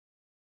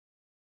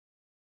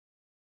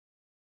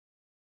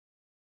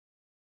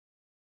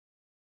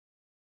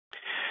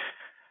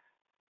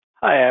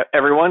Hi,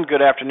 everyone.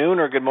 Good afternoon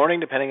or good morning,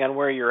 depending on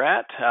where you're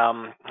at.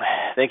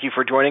 Thank you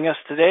for joining us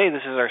today.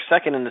 This is our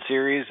second in the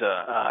series,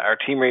 our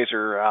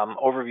TeamRaiser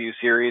overview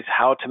series,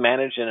 How to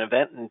Manage an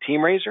Event in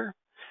TeamRaiser.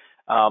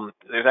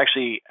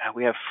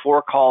 We have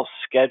 4 calls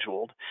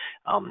scheduled.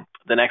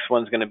 The next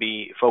one's going to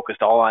be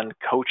focused all on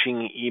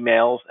coaching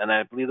emails, and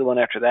I believe the one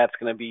after that's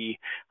going to be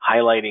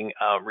highlighting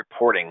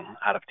reporting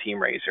out of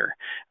TeamRaiser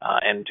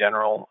and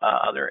general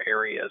other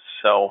areas.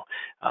 So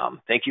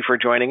thank you for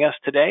joining us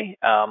today.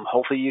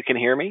 Hopefully you can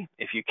hear me.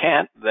 If you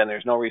can't, then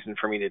there's no reason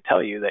for me to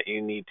tell you that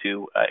you need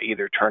to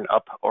either turn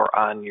up or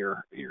on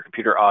your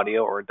computer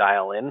audio or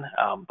dial in.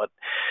 But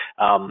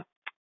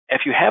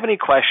if you have any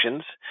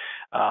questions,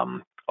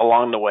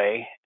 along the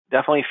way,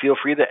 definitely feel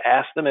free to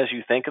ask them as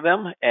you think of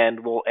them, and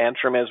we'll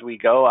answer them as we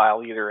go.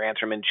 I'll either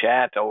answer them in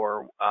chat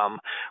or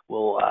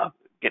we'll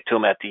get to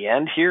them at the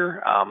end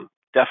here.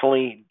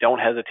 Definitely don't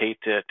hesitate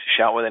to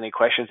shout with any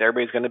questions.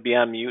 Everybody's going to be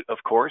on mute, of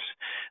course,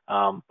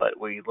 but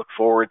we look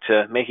forward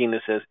to making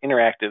this as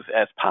interactive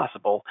as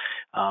possible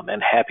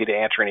and happy to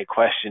answer any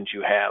questions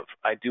you have.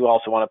 I do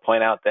also want to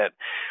point out that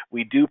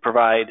we do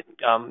provide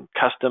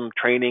custom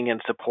training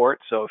and support,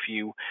 so if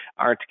you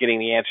aren't getting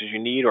the answers you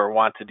need or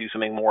want to do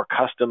something more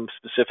custom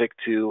specific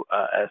to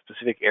a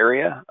specific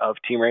area of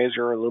TeamRaiser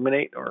or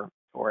Illuminate or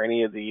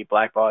any of the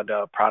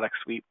Blackbaud product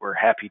suite, we're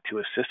happy to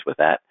assist with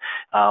that.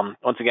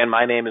 Once again,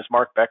 my name is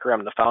Mark Becker.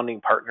 I'm the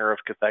founding partner of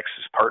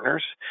Cathexis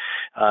Partners,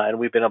 and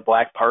we've been a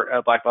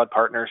Blackbaud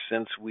partner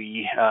since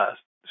we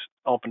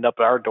opened up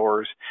our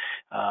doors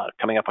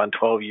coming up on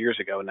 12 years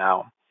ago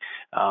now.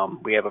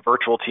 We have a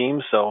virtual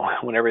team, so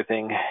when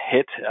everything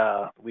hit,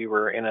 we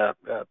were in a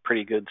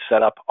pretty good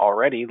setup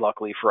already,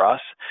 luckily for us,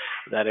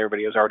 that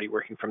everybody was already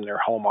working from their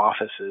home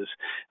offices,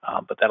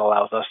 but that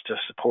allows us to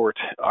support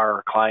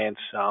our clients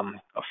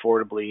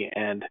affordably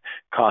and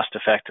cost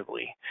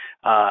effectively.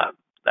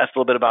 That's a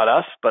little bit about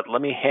us, but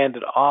let me hand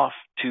it off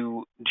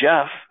to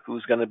Jeff,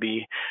 who's going to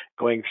be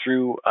going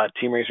through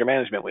TeamRaiser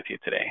management with you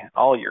today.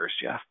 All yours,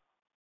 Jeff.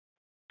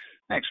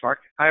 Thanks, Mark.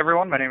 Hi,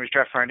 everyone. My name is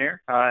Jeff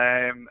Rainier.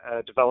 I'm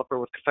a developer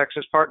with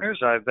Cathexis Partners.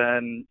 I've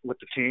been with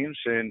the team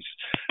since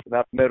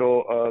about the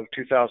middle of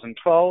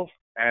 2012,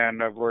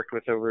 and I've worked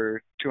with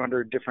over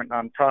 200 different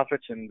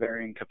nonprofits in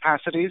varying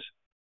capacities.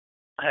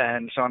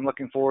 And so I'm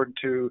looking forward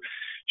to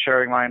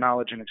sharing my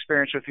knowledge and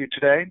experience with you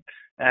today.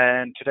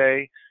 And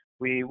today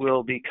we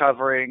will be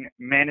covering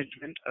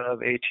management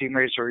of a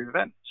TeamRaiser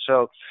event.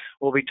 So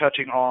we'll be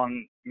touching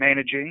on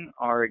managing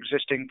our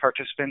existing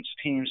participants,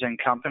 teams, and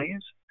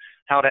companies,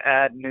 how to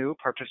add new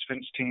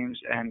participants, teams,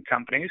 and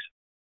companies,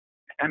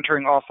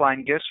 entering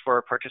offline gifts for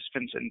our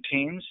participants and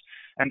teams,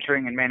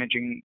 entering and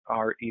managing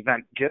our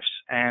event gifts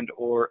and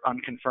or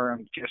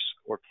unconfirmed gifts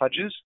or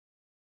pledges.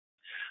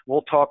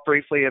 We'll talk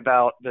briefly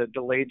about the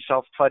delayed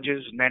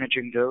self-pledges and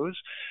managing those,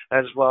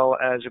 as well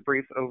as a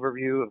brief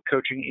overview of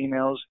coaching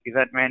emails,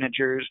 event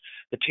managers,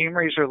 the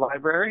TeamRaiser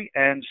library,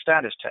 and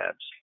status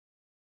tabs.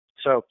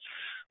 So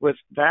with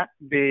that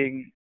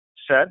being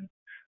said,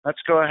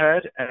 let's go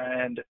ahead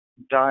and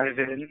dive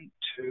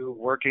into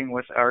working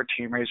with our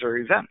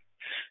TeamRaiser event.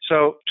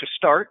 So to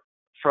start,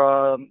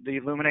 from the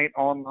Illuminate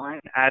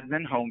Online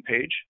admin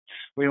homepage,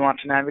 we want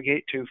to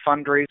navigate to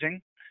fundraising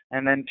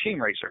and then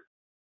TeamRaiser.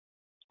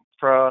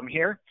 From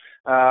here,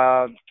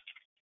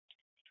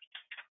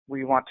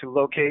 we want to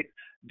locate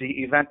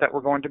the event that we're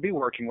going to be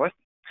working with,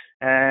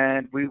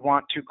 and we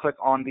want to click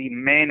on the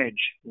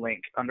Manage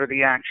link under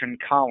the Action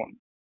column.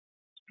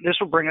 This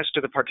will bring us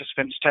to the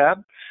Participants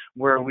tab,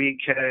 where we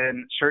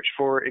can search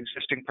for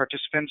existing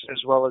participants as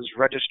well as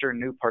register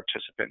new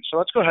participants. So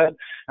let's go ahead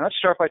and let's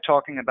start by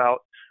talking about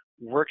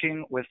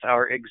working with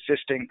our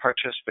existing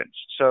participants.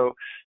 So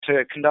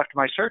to conduct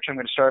my search, I'm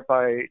going to start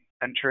by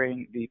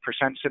entering the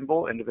 %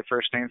 symbol into the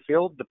first name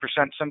field. The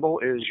 % symbol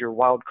is your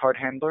wildcard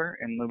handler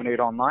in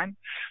Illuminate Online.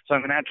 So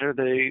I'm going to enter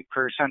the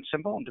 %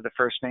 symbol into the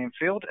first name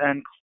field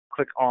and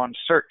click on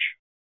Search.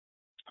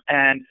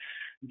 And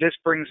this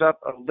brings up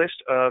a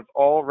list of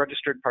all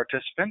registered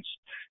participants.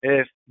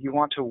 If you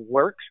want to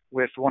work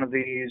with one of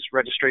these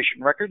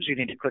registration records, you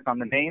need to click on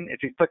the name.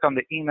 If you click on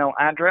the email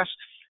address,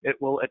 it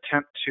will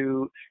attempt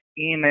to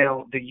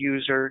email the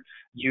user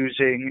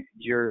using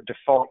your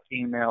default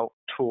email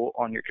tool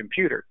on your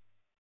computer.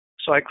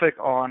 So I click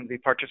on the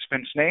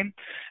participant's name,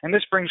 and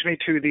this brings me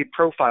to the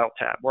Profile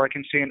tab, where I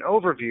can see an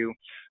overview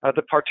of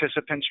the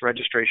participant's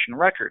registration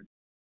record.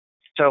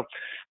 So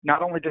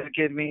not only does it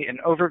give me an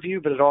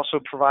overview, but it also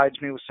provides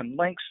me with some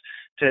links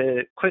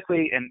to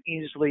quickly and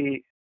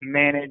easily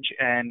manage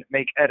and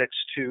make edits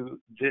to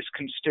this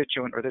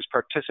constituent or this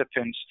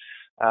participant's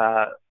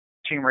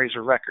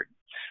TeamRaiser record.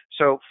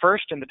 So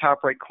first, in the top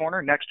right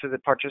corner, next to the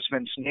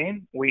participant's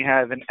name, we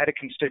have an Edit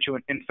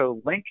Constituent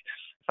Info link.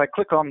 If I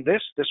click on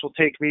this, this will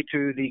take me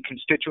to the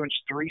Constituents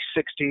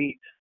 360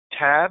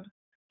 tab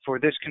for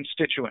this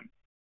constituent,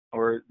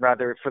 or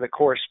rather for the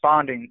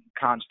corresponding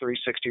Cons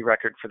 360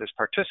 record for this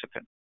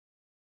participant.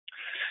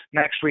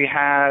 Next, we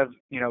have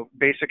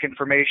basic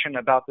information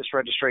about this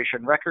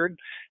registration record,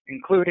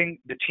 including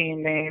the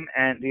team name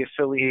and the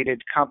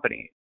affiliated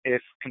company.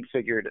 if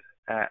configured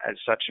as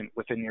such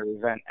within your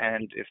event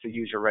and if the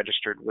user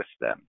registered with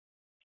them.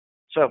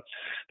 So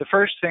the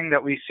first thing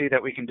that we see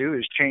that we can do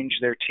is change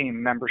their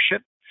team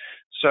membership.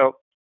 So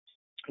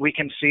we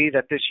can see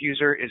that this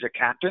user is a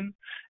captain,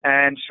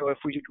 and so if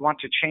we want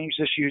to change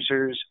this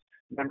user's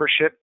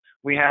membership,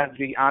 we have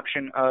the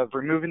option of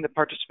removing the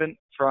participant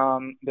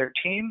from their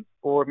team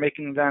or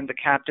making them the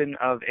captain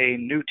of a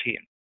new team.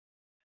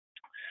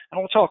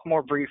 And we'll talk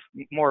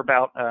more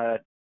about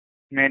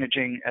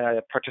managing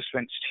a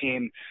participant's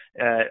team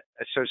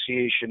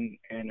association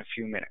in a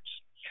few minutes.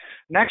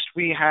 Next,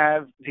 we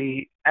have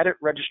the Edit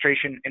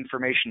Registration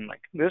Information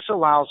link. This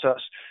allows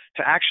us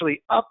to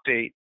actually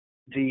update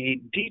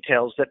the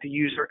details that the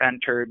user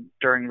entered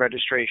during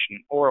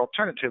registration, or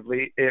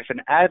alternatively, if an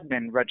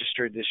admin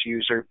registered this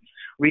user,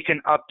 we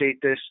can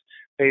update this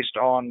based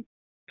on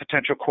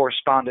potential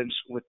correspondence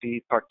with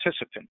the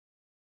participant.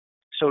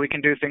 So we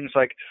can do things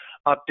like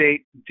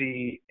update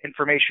the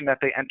information that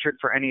they entered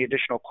for any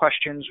additional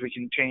questions. We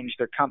can change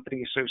their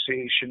company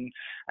association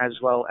as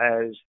well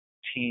as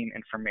team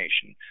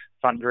information,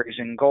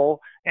 fundraising goal,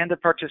 and the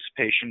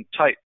participation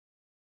type.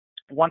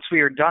 Once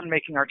we are done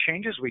making our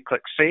changes, we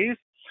click Save.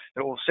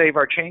 It will save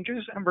our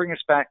changes and bring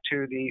us back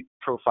to the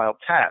Profile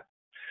tab.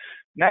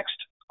 Next,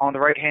 on the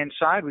right-hand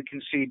side, we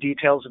can see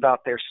details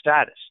about their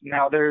status.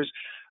 Now,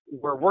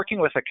 we're working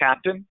with a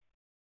captain,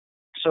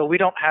 so we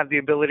don't have the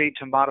ability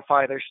to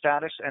modify their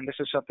status, and this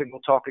is something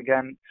we'll talk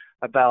again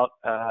about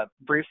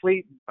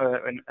briefly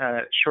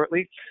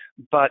shortly,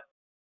 but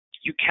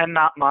you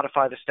cannot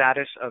modify the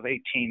status of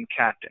a team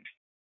captain.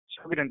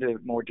 So we'll get into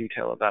more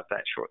detail about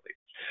that shortly.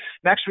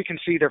 Next, we can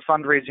see their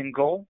fundraising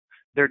goal,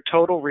 their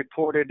total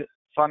reported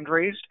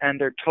fundraised, and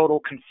their total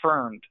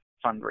confirmed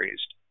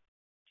fundraised.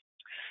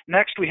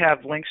 Next, we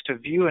have links to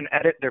view and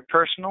edit their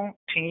personal,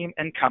 team,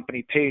 and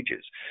company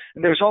pages.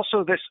 And there's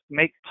also this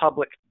Make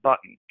Public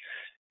button.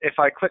 If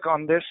I click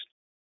on this,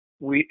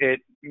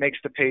 it makes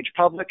the page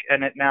public,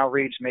 and it now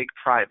reads Make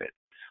Private.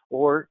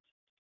 Or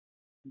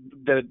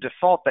the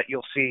default that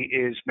you'll see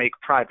is Make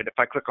Private. If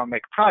I click on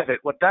Make Private,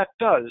 what that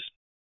does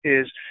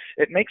is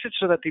it makes it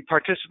so that the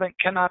participant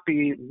cannot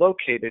be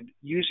located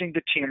using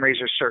the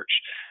TeamRaiser search.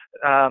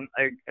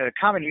 A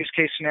common use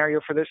case scenario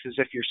for this is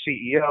if your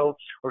CEO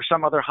or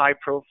some other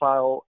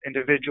high-profile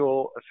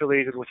individual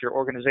affiliated with your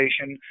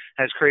organization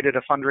has created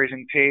a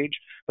fundraising page,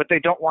 but they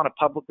don't want to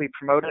publicly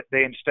promote it.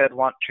 They instead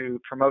want to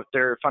promote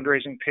their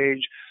fundraising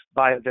page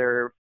via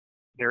their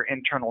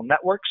internal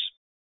networks.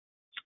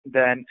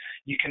 Then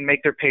you can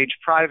make their page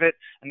private,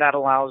 and that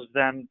allows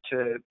them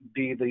to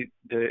be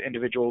the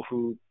individual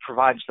who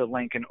provides the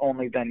link, and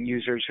only then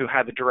users who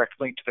have a direct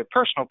link to their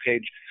personal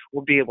page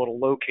will be able to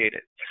locate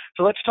it.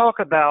 So let's talk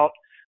about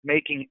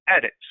making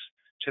edits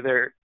to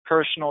their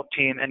personal,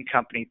 team, and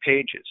company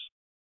pages.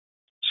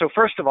 So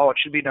first of all, it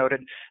should be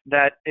noted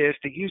that if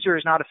the user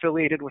is not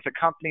affiliated with a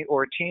company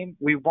or a team,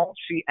 we won't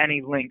see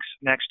any links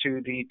next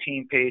to the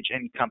team page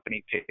and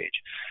company page.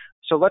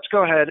 So let's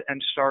go ahead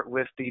and start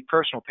with the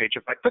personal page.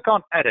 If I click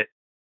on Edit,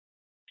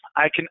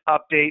 I can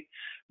update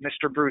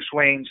Mr. Bruce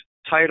Wayne's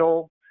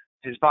title,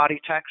 his body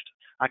text.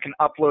 I can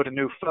upload a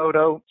new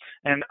photo,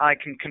 and I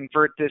can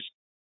convert this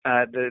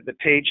the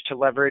page to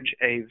leverage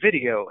a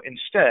video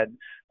instead,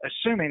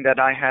 assuming that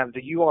I have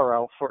the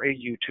URL for a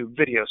YouTube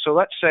video. So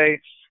let's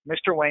say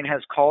Mr. Wayne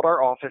has called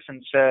our office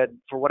and said,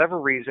 for whatever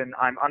reason,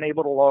 I'm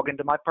unable to log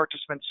into my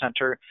participant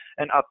center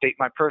and update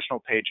my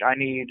personal page. I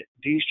need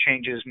these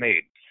changes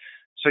made.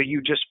 So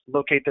you just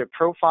locate their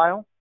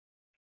profile,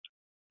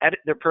 edit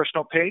their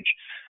personal page,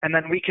 and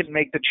then we can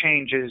make the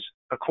changes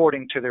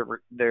according to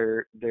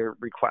their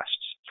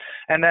requests.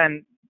 And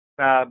then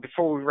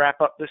before we wrap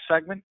up this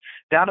segment,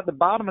 down at the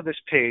bottom of this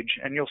page,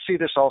 and you'll see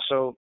this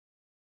also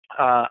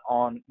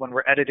on when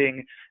we're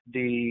editing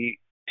the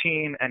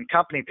team and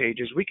company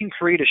pages, we can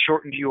create a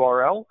shortened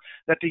URL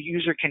that the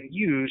user can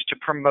use to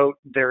promote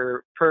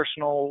their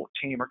personal,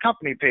 team, or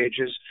company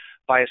pages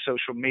via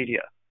social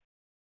media.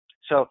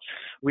 So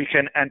we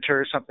can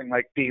enter something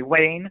like B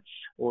Wayne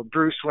or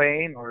Bruce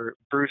Wayne or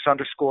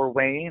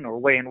Bruce_Wayne or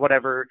Wayne,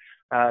 whatever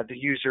the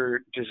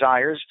user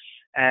desires,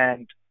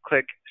 and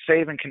click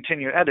Save and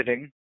Continue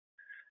Editing.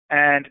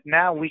 And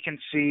now we can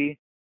see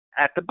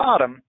at the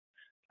bottom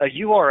a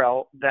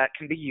URL that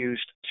can be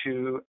used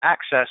to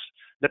access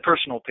the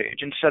personal page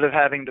instead of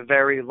having the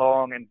very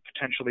long and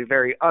potentially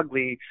very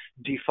ugly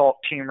default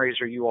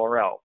TeamRaiser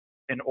URL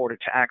in order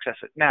to access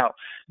it. Now,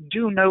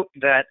 do note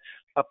that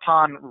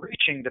upon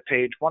reaching the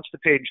page, once the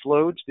page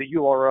loads, the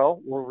URL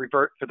will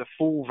revert to the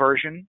full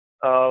version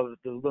of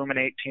the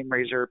Illuminate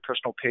TeamRaiser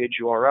personal page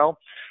URL.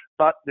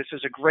 But this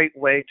is a great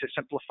way to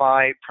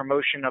simplify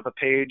promotion of a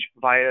page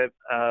via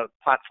a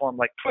platform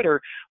like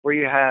Twitter, where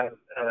you have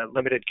a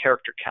limited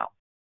character count.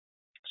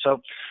 So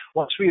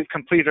once we've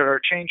completed our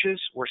changes,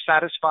 we're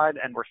satisfied,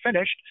 and we're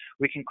finished,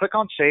 we can click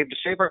on Save to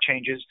save our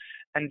changes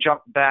and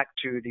jump back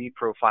to the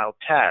Profile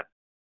tab.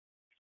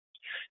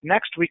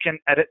 Next, we can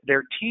edit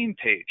their team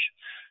page.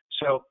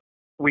 So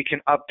we can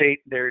update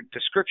their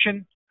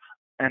description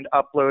and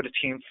upload a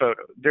team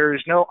photo. There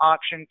is no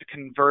option to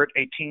convert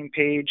a team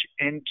page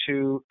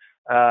into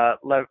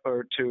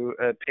to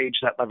a page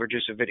that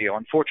leverages a video.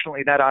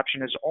 Unfortunately, that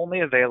option is only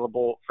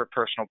available for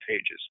personal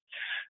pages.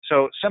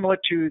 So similar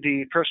to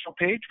the personal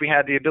page, we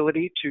had the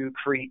ability to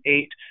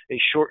create a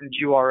shortened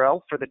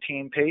URL for the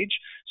team page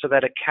so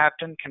that a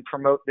captain can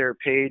promote their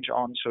page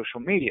on social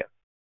media.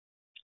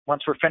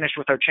 Once we're finished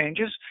with our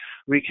changes,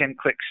 we can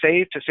click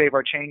Save to save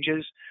our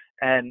changes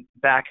and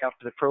back up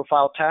to the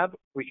Profile tab.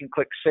 We can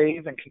click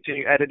Save and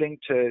continue editing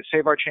to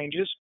save our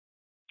changes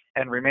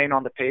and remain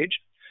on the page.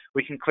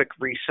 We can click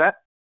Reset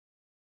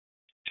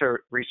to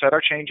reset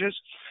our changes.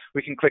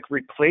 We can click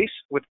Replace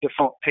with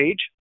Default Page,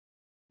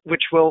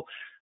 which will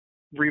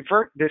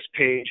revert this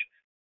page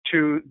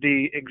to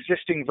the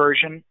existing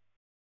version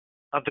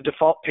of the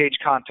default page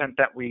content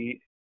that we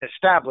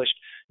established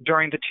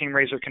during the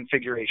TeamRaiser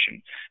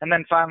configuration. And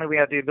then finally, we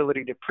have the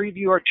ability to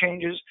preview our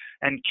changes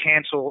and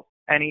cancel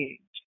any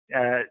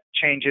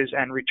changes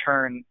and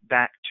return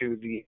back to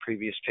the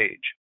previous page.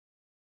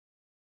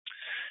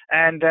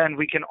 And then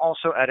we can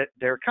also edit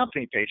their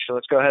company page. So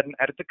let's go ahead and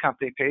edit the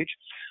company page.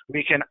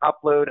 We can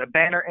upload a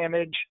banner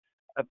image,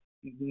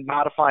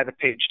 modify the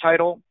page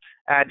title,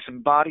 add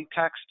some body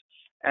text,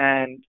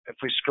 and if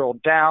we scroll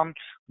down,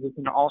 we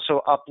can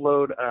also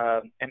upload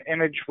an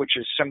image which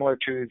is similar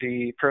to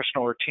the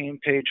personal or team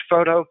page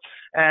photo,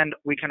 and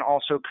we can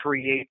also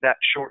create that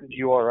shortened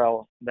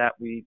URL that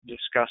we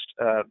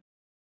discussed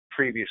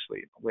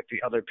previously with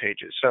the other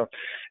pages. So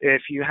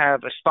if you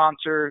have a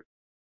sponsor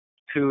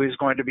who is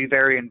going to be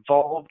very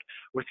involved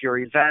with your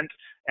event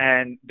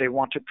and they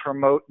want to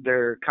promote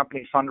their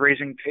company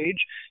fundraising page,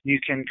 you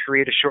can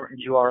create a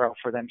shortened URL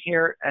for them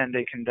here, and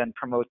they can then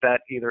promote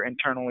that either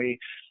internally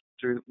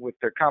with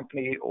their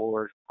company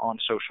or on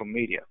social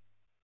media.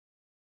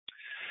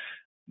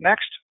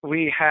 Next,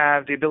 we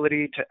have the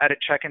ability to edit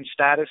check-in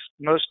status.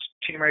 Most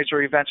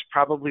TeamRaiser events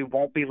probably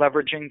won't be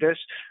leveraging this,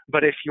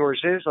 but if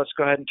yours is, let's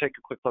go ahead and take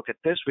a quick look at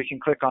this. We can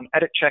click on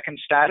Edit Check-in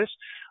Status.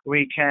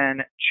 We can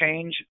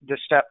change the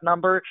step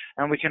number,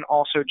 and we can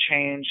also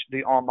change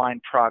the online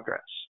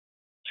progress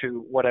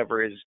to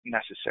whatever is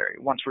necessary.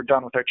 Once we're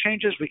done with our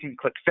changes, we can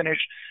click Finish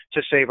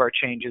to save our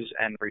changes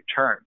and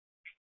return.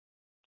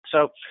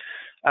 So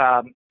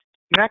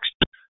next,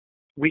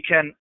 we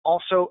can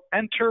also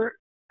enter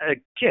a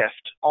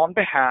gift on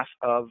behalf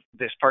of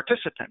this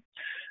participant.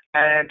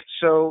 And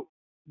so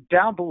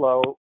down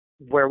below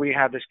where we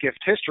have this gift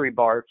history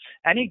bar,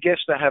 any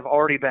gifts that have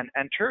already been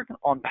entered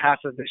on behalf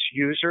of this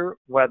user,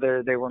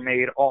 whether they were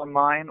made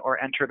online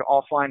or entered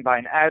offline by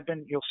an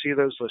admin, you'll see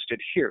those listed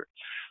here.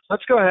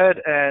 Let's go ahead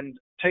and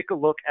take a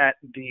look at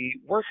the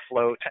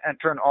workflow to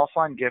enter an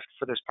offline gift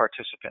for this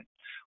participant.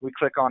 We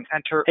click on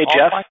Enter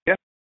Offline Gift.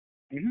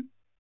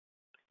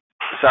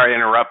 Sorry to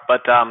interrupt,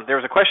 but there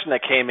was a question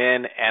that came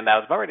in, and I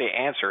was about ready to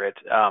answer it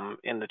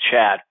in the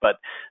chat, but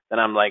then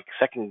I'm like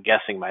second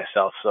guessing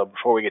myself. So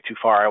before we get too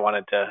far, I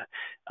wanted to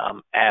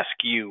ask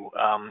you.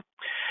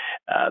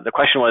 The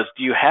question was,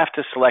 do you have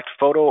to select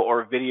photo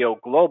or video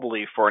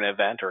globally for an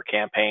event or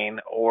campaign,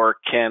 or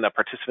can a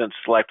participant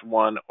select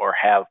one or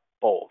have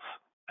both?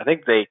 I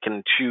think they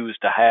can choose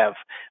to have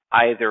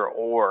either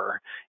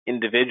or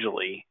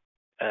individually,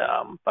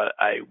 but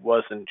I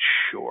wasn't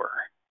sure.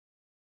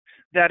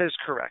 That is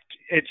correct.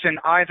 It's an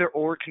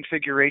either-or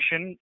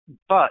configuration,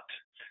 but,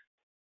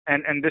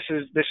 and this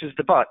is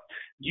the but,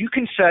 you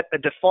can set a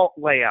default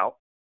layout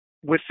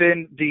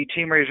within the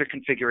TeamRaiser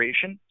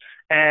configuration,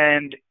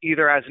 and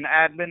either as an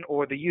admin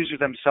or the user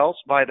themselves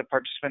via the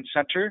Participant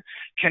Center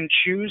can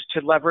choose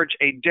to leverage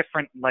a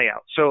different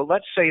layout. So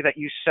let's say that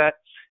you set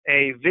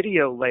a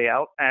video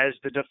layout as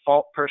the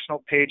default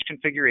personal page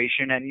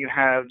configuration, and you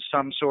have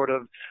some sort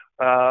of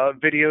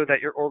video that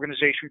your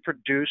organization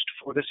produced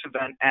for this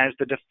event as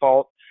the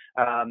default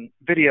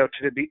video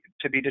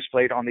to be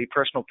displayed on the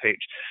personal page.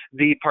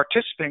 The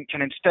participant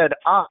can instead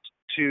opt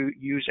to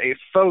use a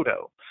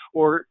photo,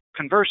 or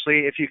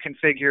conversely, if you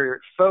configure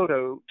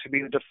photo to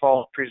be the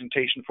default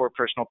presentation for a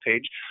personal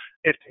page,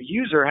 if the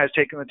user has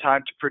taken the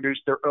time to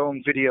produce their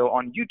own video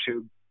on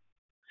YouTube,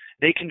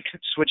 they can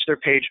switch their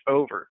page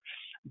over.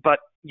 But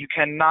you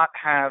cannot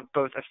have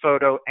both a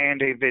photo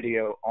and a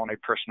video on a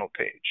personal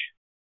page.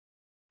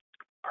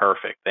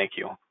 Perfect. Thank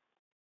you.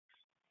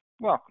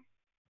 Welcome.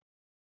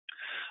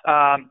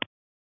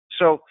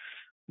 So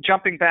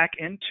jumping back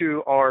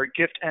into our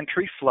gift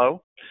entry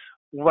flow,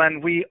 when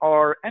we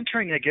are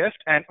entering a gift,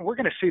 and we're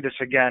going to see this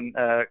again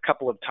a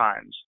couple of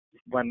times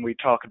when we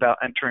talk about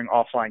entering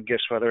offline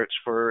gifts, whether it's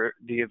for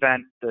the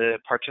event, the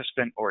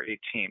participant, or a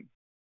team.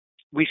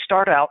 We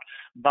start out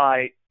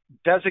by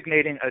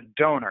designating a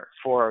donor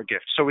for our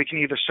gift. So we can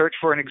either search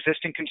for an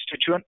existing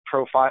constituent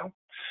profile,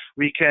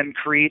 we can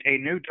create a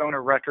new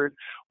donor record,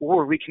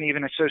 or we can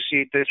even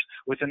associate this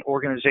with an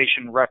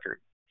organization record.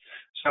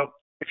 So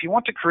if you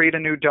want to create a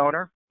new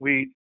donor,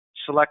 we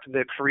select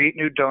the Create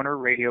New Donor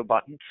radio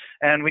button,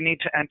 and we need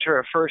to enter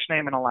a first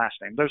name and a last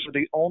name. Those are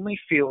the only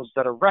fields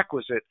that are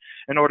requisite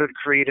in order to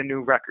create a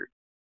new record.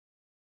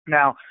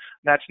 Now,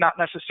 that's not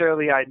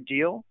necessarily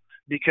ideal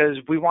because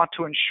we want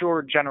to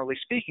ensure, generally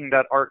speaking,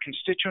 that our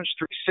Constituents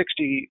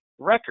 360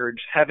 records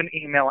have an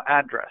email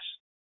address.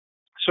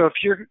 So if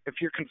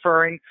you're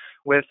conferring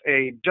with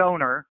a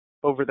donor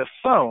over the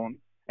phone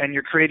and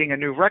you're creating a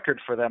new record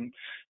for them,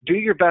 do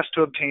your best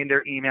to obtain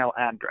their email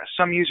address.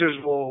 Some users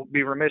will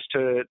be remiss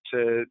to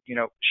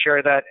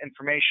share that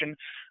information,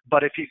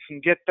 but if you can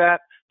get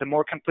that, the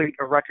more complete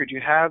a record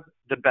you have,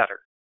 the better.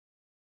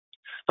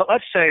 But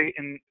let's say,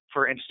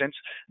 for instance,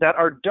 that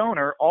our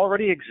donor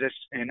already exists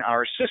in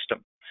our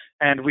system,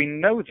 and we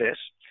know this,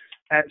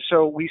 and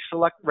so we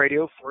select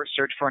radio for a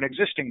search for an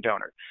existing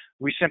donor.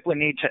 We simply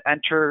need to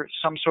enter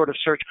some sort of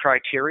search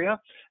criteria,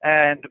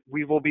 and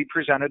we will be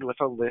presented with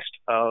a list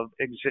of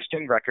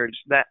existing records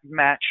that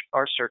match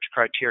our search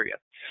criteria.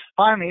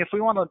 Finally, if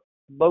we want to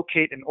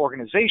locate an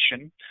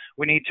organization,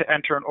 we need to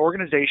enter an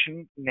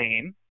organization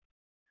name,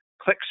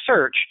 click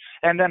search,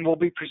 and then we'll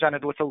be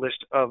presented with a list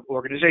of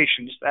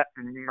organizations that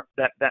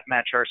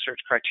match our search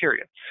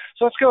criteria.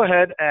 So let's go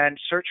ahead and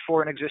search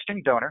for an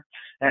existing donor.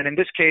 And in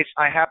this case,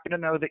 I happen to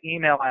know the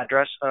email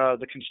address of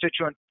the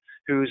constituent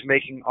who's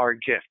making our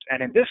gift.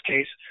 And in this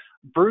case,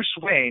 Bruce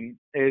Wayne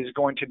is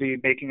going to be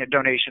making a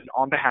donation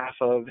on behalf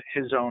of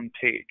his own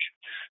page.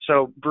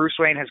 So Bruce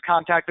Wayne has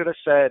contacted us,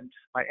 said,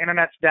 my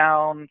internet's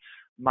down,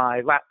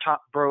 my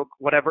laptop broke,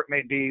 whatever it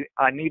may be,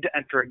 I need to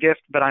enter a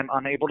gift, but I'm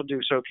unable to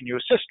do so. Can you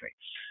assist me?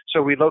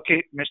 So we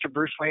locate Mr.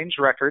 Bruce Wayne's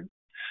record.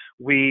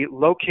 We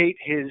locate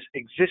his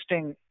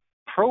existing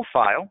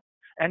profile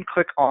and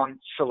click on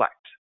Select.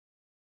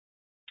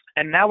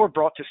 And now we're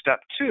brought to step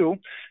 2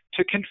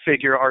 to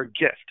configure our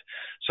gift.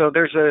 So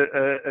there's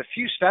a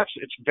few steps.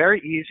 It's very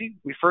easy.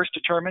 We first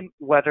determine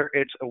whether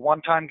it's a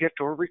one-time gift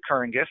or a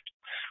recurring gift.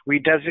 We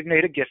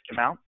designate a gift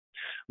amount.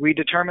 We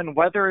determine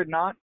whether or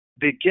not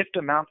the gift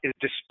amount is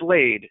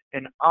displayed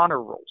in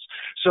honor rolls.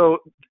 So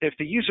if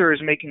the user is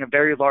making a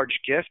very large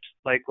gift,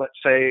 like let's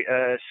say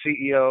a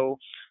CEO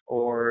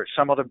or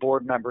some other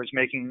board member is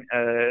making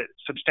a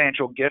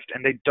substantial gift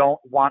and they don't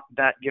want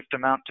that gift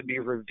amount to be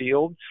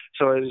revealed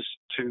so as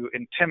to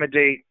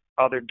intimidate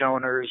other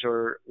donors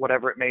or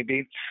whatever it may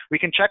be, we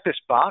can check this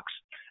box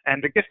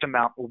and the gift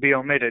amount will be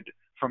omitted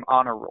from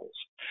honor rolls.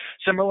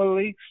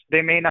 Similarly,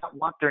 they may not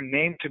want their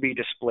name to be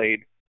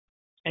displayed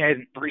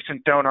in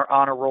recent donor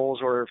honor rolls,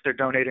 or if they're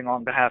donating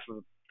on behalf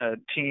of a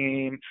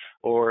team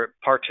or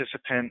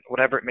participant,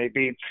 whatever it may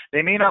be,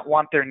 they may not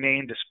want their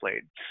name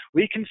displayed.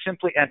 We can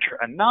simply enter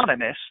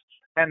anonymous,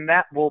 and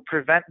that will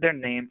prevent their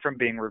name from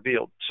being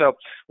revealed. So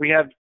we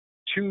have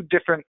 2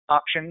 different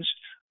options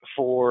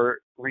for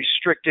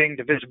restricting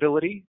the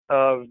visibility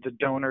of the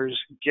donor's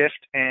gift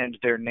and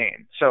their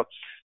name. So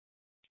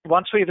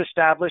once we've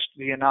established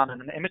the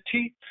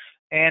anonymity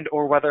and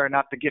or whether or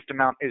not the gift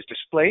amount is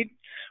displayed,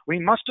 we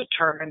must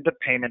determine the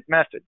payment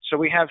method. So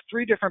we have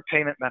 3 different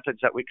payment methods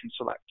that we can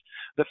select.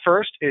 The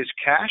first is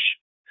cash,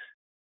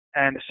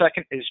 and the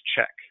second is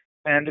check,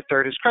 and the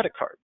third is credit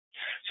card.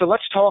 So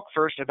let's talk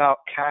first about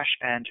cash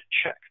and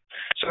check.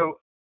 So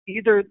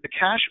either the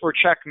cash or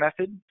check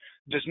method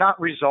does not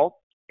result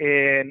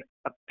in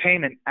a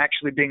payment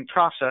actually being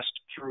processed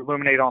through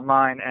Illuminate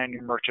Online and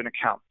your merchant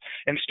account.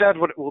 Instead,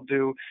 what it will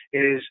do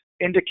is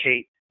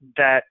indicate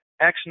that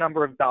X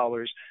number of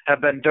dollars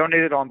have been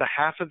donated on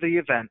behalf of the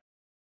event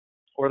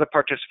or the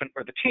participant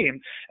or the team,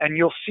 and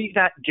you'll see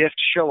that gift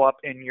show up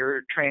in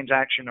your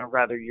transaction, or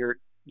rather your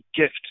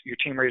gift, your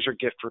TeamRaiser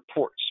gift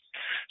reports.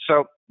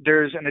 So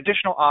there's an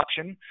additional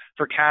option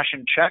for cash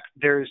and check.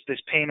 There's this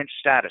payment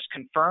status,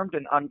 confirmed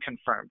and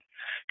unconfirmed.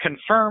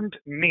 Confirmed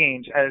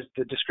means, as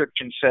the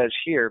description says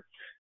here,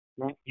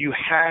 you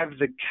have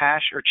the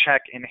cash or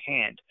check in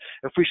hand.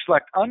 If we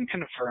select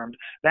unconfirmed,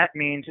 that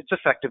means it's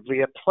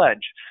effectively a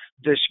pledge.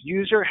 This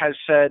user has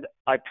said,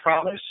 I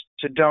promise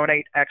to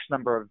donate X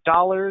number of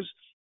dollars,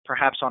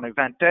 perhaps on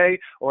event day,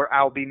 or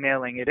I'll be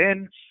mailing it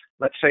in.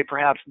 Let's say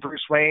perhaps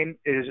Bruce Wayne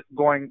is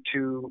going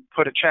to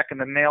put a check in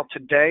the mail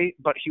today,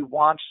 but he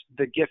wants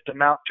the gift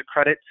amount to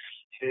credit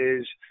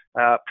his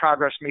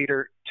progress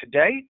meter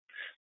today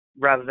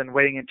rather than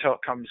waiting until it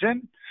comes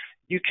in.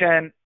 You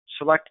can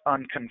select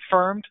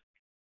unconfirmed,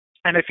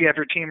 and if you have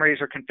your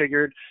TeamRaiser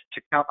configured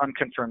to count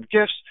unconfirmed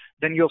gifts,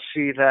 then you'll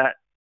see that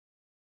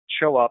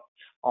show up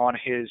on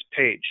his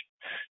page.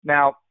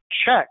 Now,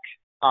 check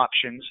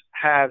options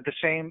have the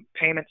same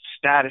payment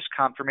status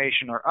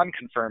confirmation or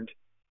unconfirmed,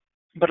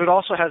 but it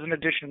also has an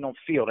additional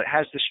field. It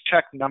has this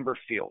check number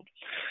field.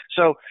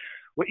 So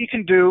what you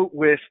can do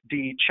with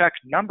the check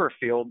number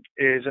field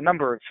is a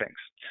number of things.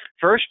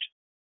 First,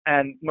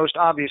 and most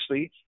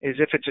obviously, is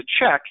if it's a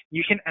check,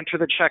 you can enter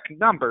the check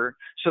number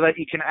so that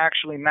you can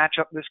actually match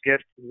up this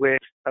gift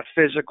with a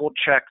physical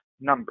check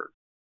number.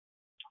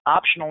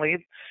 Optionally,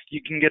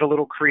 you can get a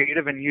little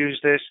creative and use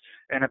this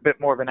in a bit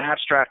more of an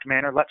abstract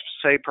manner. Let's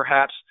say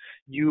perhaps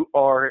you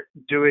are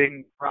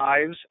doing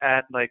drives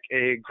at like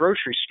a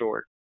grocery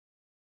store,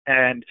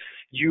 and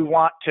you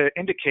want to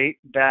indicate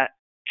that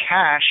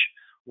cash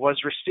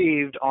was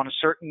received on a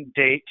certain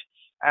date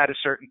at a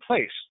certain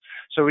place.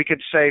 So we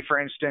could say, for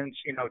instance,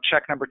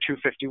 check number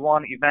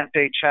 251, event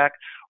day check,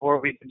 or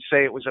we could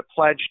say it was a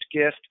pledged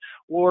gift,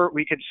 or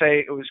we could say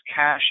it was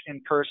cash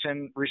in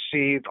person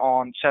received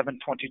on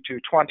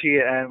 7/22/20,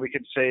 and we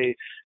could say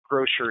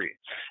grocery.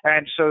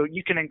 And so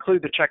you can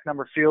include the check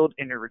number field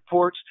in your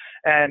reports,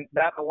 and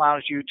that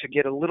allows you to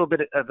get a little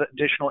bit of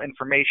additional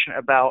information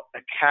about a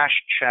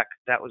cash check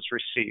that was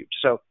received.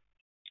 So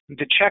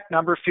the check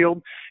number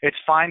field, it's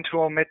fine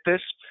to omit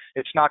this.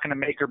 It's not going to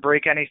make or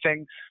break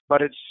anything,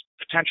 but it's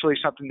potentially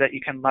something that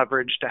you can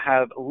leverage to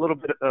have a little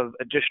bit of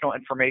additional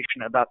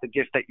information about the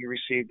gift that you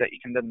received that you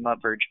can then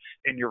leverage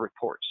in your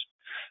reports.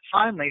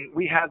 Finally,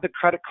 we have the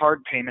credit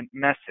card payment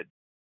method.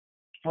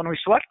 When we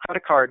select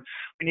credit card,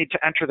 we need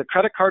to enter the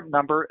credit card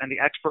number and the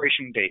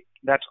expiration date.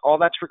 That's all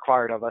that's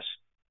required of us.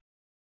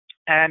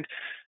 And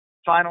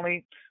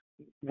finally,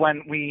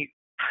 when we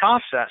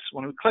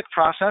click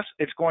process,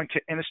 it's going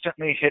to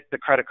instantly hit the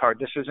credit card.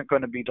 This isn't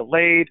going to be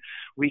delayed.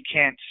 We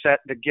can't set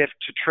the gift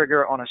to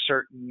trigger on a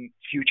certain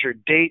future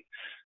date.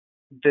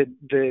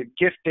 The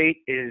gift date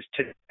is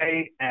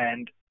today,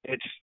 and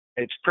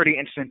it's pretty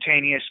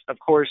instantaneous. Of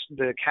course,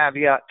 the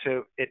caveat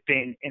to it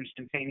being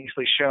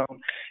instantaneously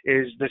shown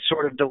is the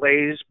sort of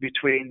delays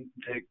between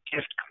the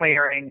gift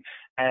clearing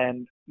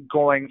and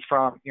going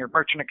from your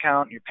merchant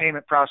account, your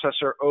payment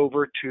processor,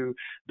 over to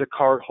the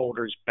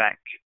cardholder's bank.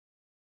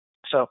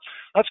 So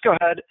let's go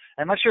ahead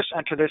and let's just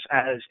enter this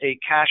as a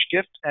cash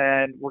gift,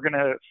 and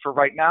for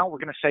right now, we're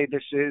gonna say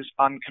this is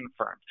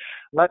unconfirmed.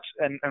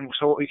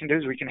 So what we can do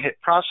is we can hit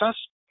process,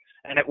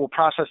 and it will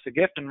process the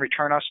gift and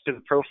return us to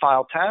the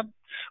profile tab,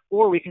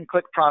 or we can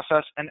click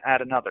process and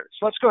add another.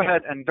 So let's go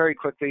ahead and very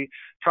quickly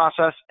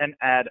process and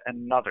add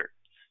another.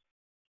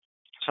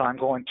 So I'm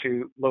going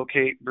to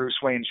locate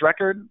Bruce Wayne's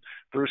record.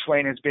 Bruce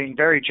Wayne is being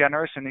very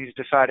generous, and he's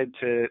decided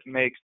to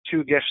make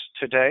 2 gifts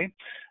today,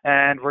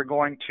 and we're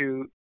going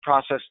to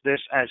process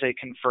this as a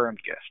confirmed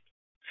gift.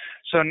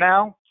 So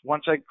now,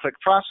 once I click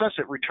process,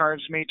 it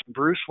returns me to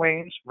Bruce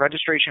Wayne's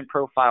registration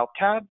profile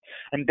tab,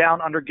 and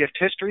down under gift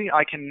history,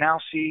 I can now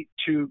see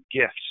 2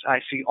 gifts. I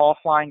see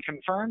offline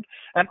confirmed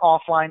and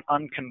offline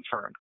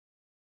unconfirmed.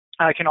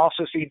 I can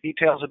also see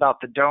details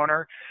about the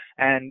donor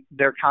and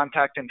their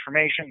contact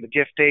information, the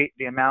gift date,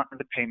 the amount, and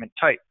the payment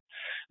type.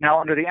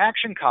 Now, under the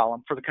action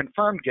column for the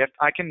confirmed gift,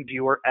 I can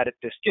view or edit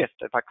this gift.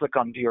 If I click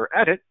on view or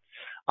edit,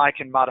 I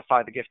can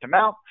modify the gift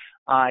amount,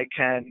 I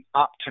can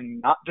opt to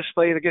not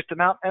display the gift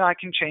amount, and I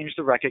can change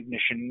the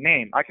recognition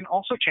name. I can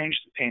also change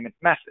the payment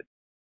method.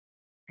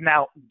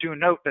 Now, do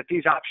note that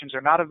these options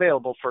are not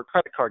available for a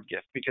credit card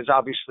gift, because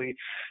obviously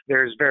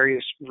there's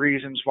various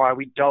reasons why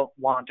we don't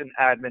want an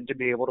admin to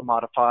be able to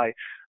modify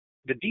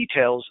the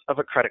details of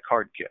a credit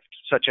card gift,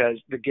 such as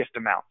the gift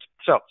amount.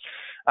 So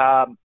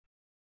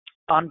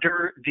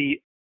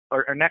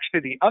next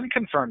to the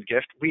unconfirmed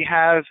gift, we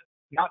have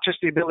not just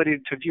the ability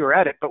to view or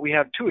edit, but we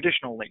have 2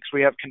 additional links.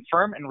 We have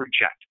confirm and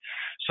reject.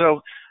 So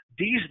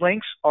these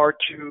links are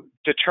to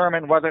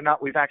determine whether or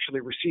not we've actually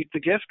received the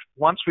gift.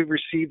 Once we've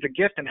received the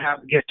gift and have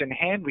the gift in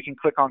hand, we can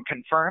click on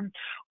confirm.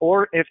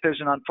 Or if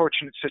there's an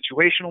unfortunate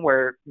situation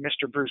where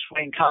Mr. Bruce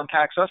Wayne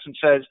contacts us and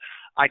says,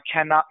 I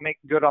cannot make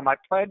good on my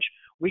pledge,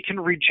 we can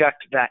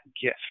reject that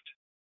gift.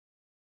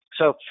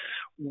 So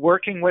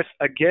working with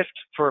a gift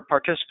for a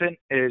participant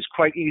is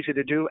quite easy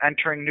to do.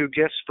 Entering new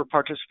gifts for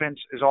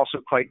participants is also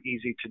quite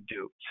easy to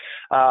do.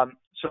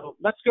 So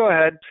let's go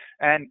ahead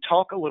and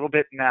talk a little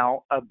bit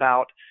now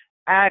about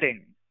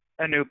adding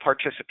a new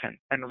participant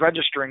and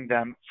registering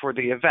them for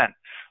the event.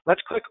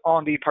 Let's click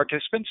on the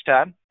Participants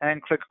tab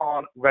and click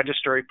on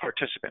Register a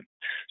Participant.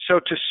 So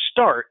to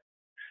start,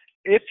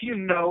 if you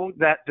know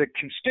that the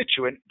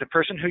constituent, the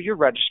person who you're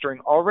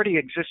registering, already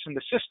exists in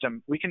the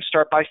system, we can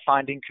start by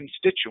finding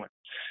constituent.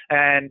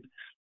 And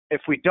if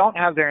we don't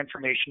have their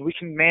information, we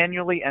can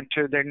manually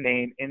enter their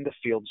name in the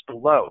fields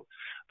below.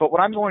 But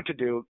what I'm going to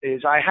do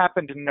is I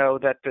happen to know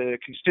that the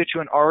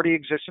constituent already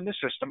exists in the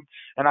system,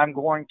 and I'm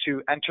going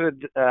to enter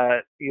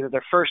either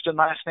their first and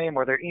last name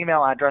or their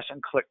email address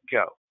and click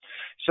Go.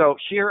 So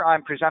here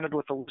I'm presented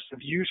with a list of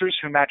users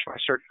who match my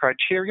search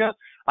criteria.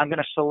 I'm going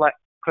to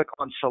click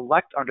on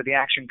Select under the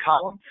Action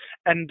column,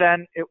 and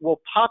then it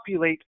will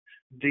populate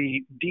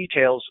the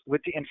details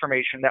with the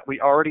information that we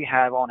already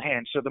have on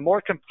hand. So the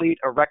more complete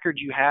a record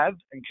you have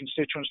in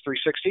Constituents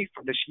 360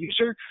 for this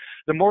user,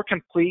 the more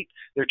complete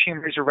their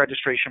TeamRaiser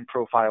registration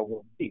profile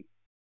will be.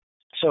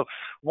 So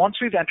once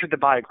we've entered the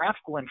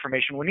biographical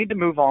information, we need to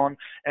move on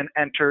and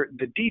enter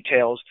the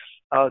details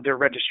of their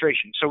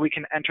registration. So we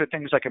can enter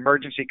things like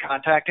emergency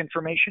contact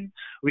information.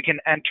 We can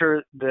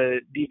enter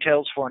the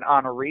details for an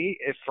honoree,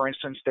 if, for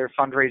instance, they're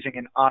fundraising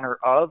in honor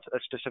of a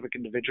specific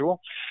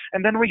individual.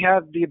 And then we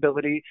have the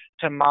ability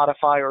to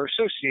modify or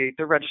associate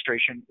the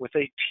registration with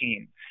a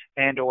team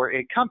and or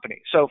a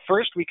company. So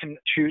first, we can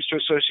choose to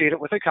associate it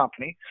with a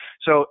company.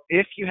 So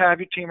if you have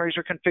your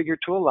TeamRaiser configured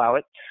to allow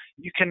it,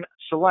 you can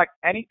select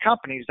any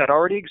companies that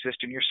already exist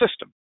in your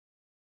system.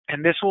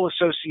 And this will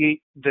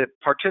associate the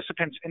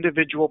participant's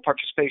individual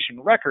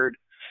participation record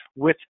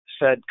with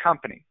said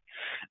company.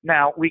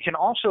 Now, we can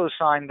also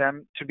assign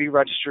them to be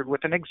registered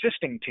with an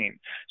existing team.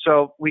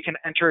 So we can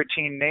enter a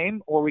team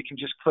name, or we can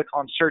just click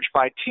on search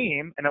by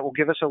team, and it will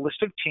give us a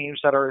list of teams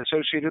that are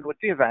associated with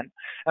the event.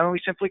 And then we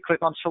simply click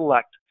on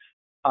select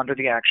under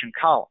the action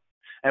column.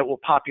 And it will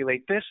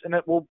populate this, and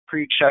it will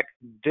pre-check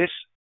this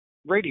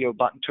radio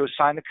button to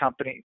assign the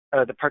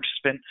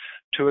participant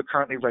to a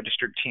currently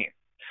registered team.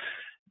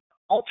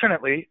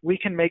 Alternately, we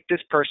can make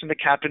this person the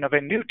captain of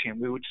a new team.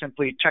 We would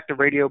simply check the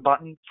radio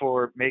button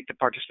for make the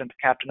participant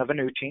the captain of a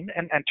new team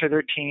and enter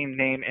their team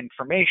name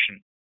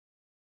information.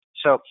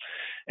 So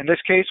in this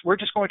case, we're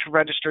just going to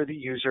register the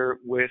user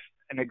with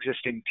an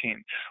existing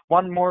team.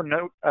 One more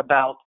note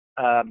about,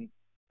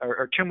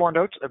 or two more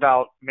notes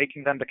about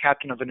making them the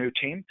captain of a new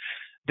team.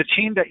 The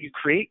team that you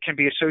create can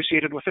be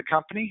associated with a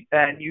company,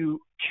 and you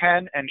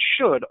can and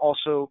should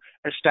also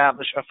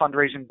establish a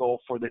fundraising goal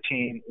for the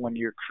team when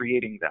you're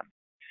creating them.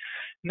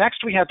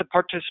 Next, we have the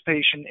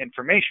participation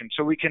information.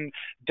 So we can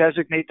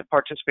designate the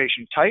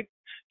participation type,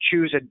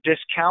 choose a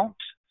discount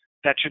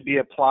that should be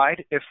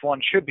applied if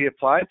one should be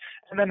applied,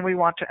 and then we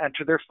want to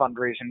enter their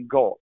fundraising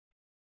goal.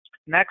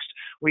 Next,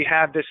 we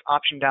have this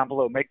option down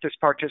below, make this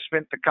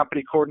participant the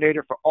company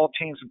coordinator for all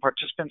teams and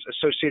participants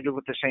associated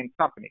with the same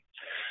company.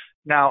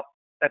 Now,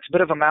 that's a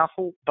bit of a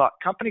mouthful, but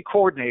company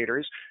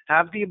coordinators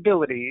have the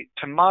ability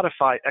to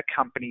modify a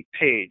company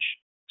page.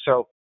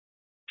 So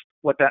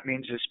what that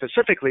means is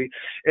specifically,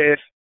 if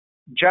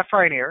Jeff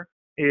Rainier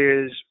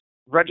is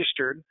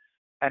registered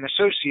and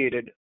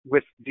associated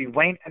with the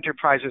Wayne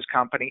Enterprises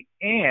company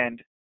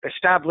and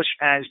established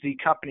as the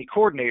company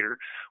coordinator,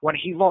 when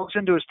he logs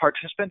into his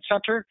participant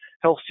center,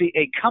 he'll see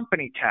a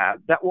company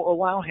tab that will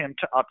allow him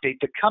to update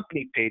the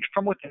company page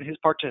from within his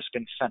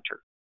participant center.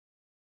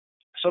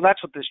 So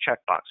that's what this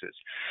checkbox is.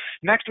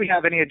 Next, we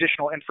have any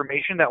additional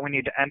information that we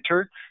need to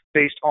enter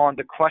based on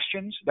the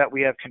questions that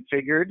we have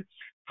configured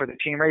for the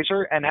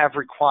TeamRaiser and have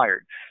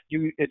required.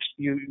 You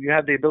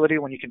have the ability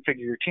when you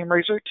configure your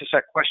TeamRaiser to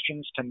set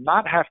questions to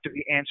not have to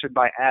be answered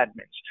by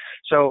admins.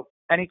 So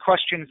any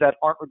questions that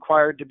aren't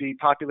required to be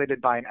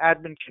populated by an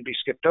admin can be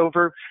skipped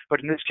over, but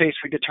in this case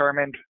we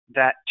determined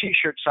that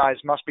t-shirt size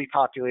must be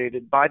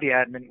populated by the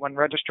admin when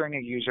registering a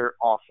user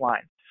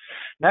offline.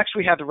 Next,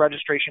 we have the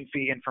registration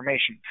fee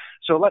information.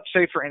 So let's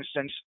say, for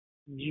instance,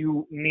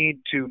 you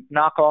need to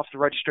knock off the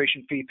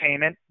registration fee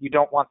payment. You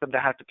don't want them to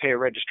have to pay a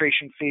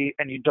registration fee,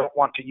 and you don't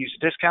want to use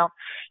a discount.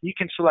 You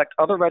can select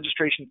other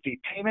registration fee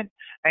payment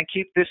and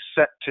keep this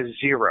set to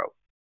 0.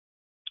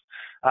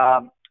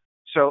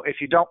 So if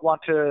you don't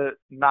want to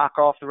knock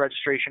off the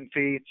registration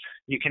fee,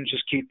 you can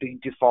just keep the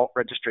default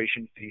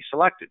registration fee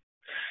selected.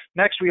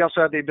 Next, we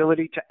also have the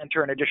ability to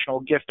enter an additional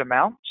gift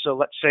amount. So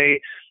let's say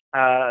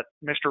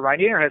Mr.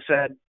 Rainier has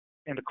said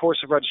in the course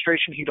of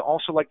registration he'd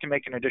also like to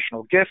make an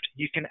additional gift.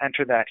 You can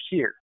enter that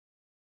here.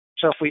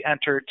 So if we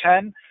enter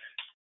 10,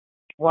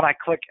 when I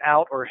click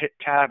out or hit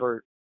tab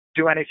or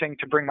do anything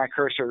to bring my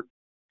cursor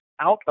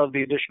out of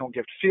the additional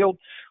gift field,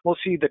 we'll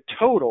see the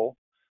total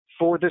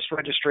for this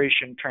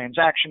registration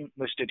transaction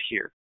listed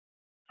here.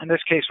 In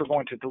this case, we're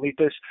going to delete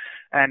this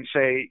and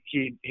say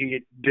he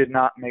did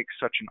not make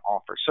such an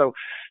offer. So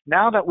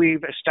now that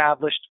we've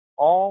established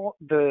all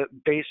the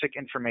basic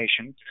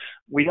information,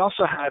 we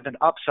also have an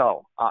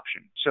upsell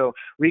option. So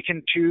we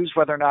can choose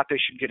whether or not they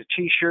should get a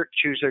t-shirt,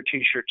 choose their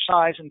t-shirt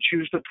size, and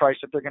choose the price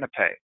that they're going to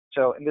pay.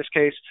 So in this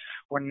case,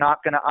 we're not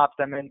going to opt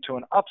them into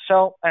an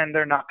upsell, and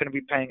they're not going to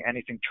be paying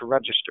anything to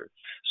register.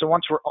 So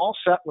once we're all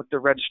set with the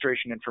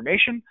registration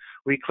information,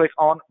 we click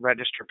on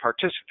Register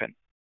Participant.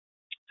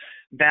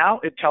 Now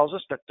it tells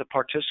us that the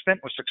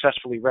participant was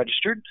successfully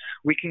registered.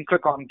 We can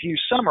click on View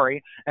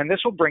Summary, and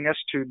this will bring us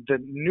to the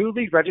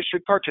newly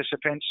registered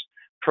participants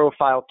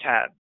profile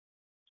tab.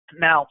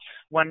 Now,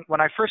 when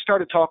I first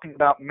started talking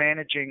about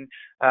managing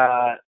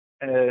a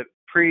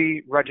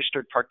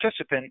pre-registered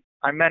participant,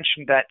 I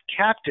mentioned that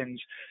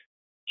captains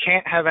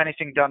can't have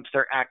anything done to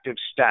their active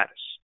status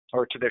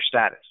or to their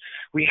status.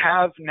 We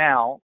have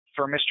now,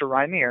 for Mr.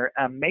 Rainier,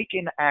 a Make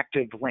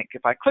Inactive link.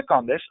 If I click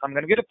on this, I'm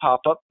going to get a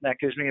pop-up that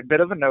gives me a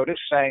bit of a notice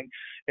saying,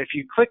 if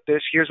you click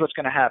this, here's what's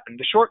going to happen.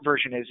 The short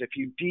version is, if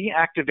you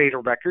deactivate a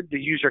record, the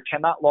user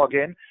cannot log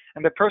in,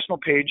 and the personal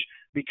page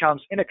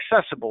becomes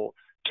inaccessible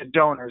to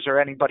donors or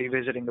anybody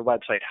visiting the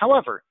website.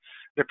 However,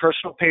 their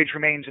personal page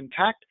remains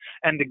intact,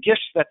 and the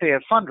gifts that they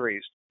have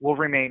fundraised will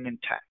remain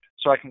intact.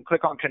 So I can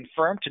click on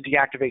Confirm to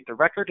deactivate the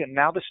record, and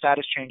now the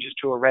status changes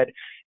to a red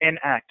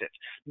Inactive.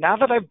 Now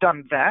that I've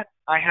done that,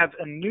 I have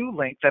a new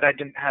link that I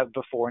didn't have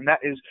before, and that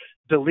is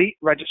Delete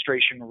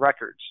Registration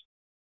Records.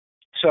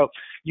 So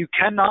you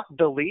cannot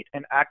delete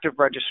an active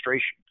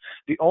registration.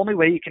 The only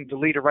way you can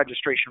delete a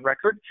registration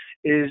record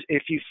is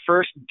if you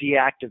first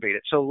deactivate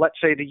it. So let's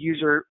say the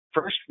user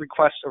first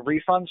requests a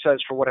refund, says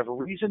for whatever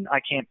reason, I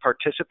can't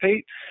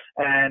participate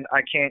and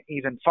I can't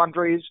even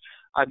fundraise,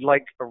 I'd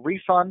like a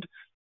refund.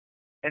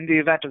 In the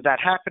event of that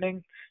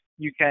happening,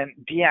 you can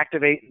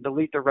deactivate and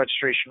delete the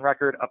registration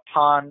record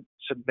upon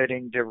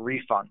submitting the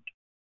refund.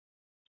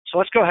 So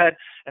let's go ahead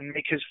and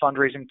make his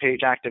fundraising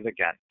page active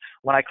again.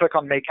 When I click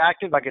on Make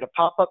Active, I get a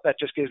pop-up that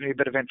just gives me a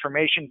bit of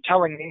information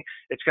telling me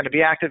it's going to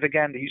be active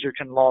again. The user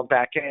can log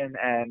back in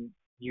and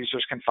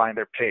users can find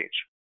their page.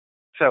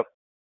 So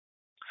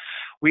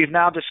we've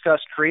now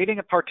discussed creating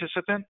a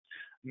participant,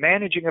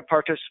 managing a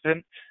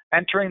participant,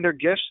 entering their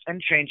gifts,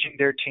 and changing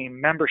their team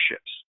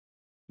memberships.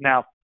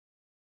 Now,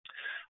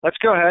 let's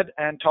go ahead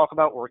and talk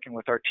about working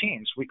with our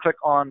teams. We click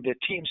on the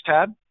Teams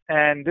tab,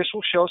 and this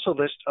will show us a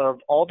list of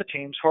all the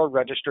teams who are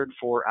registered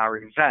for our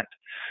event.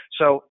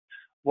 So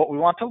what we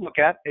want to look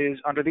at is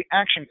under the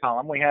action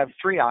column, we have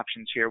three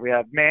options here. We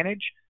have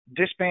Manage,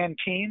 Disband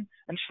Team,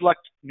 and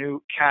Select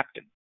New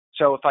Captain.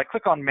 So if I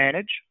click on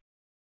Manage,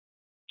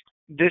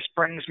 this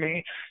brings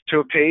me to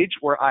a page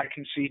where I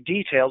can see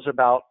details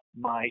about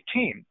my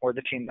team or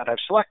the team that I've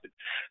selected.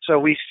 So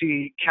we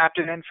see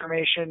captain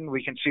information,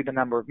 we can see the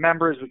number of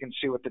members, we can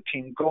see what the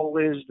team goal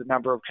is, the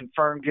number of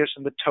confirmed gifts,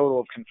 and the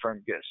total of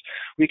confirmed gifts.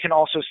 We can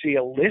also see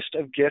a list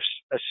of gifts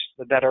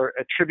that are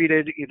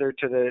attributed either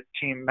to the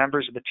team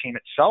members of the team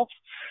itself,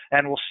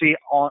 and we'll see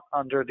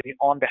under the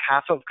On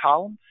Behalf of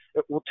column,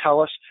 it will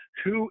tell us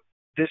who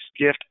this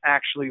gift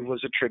actually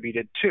was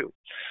attributed to.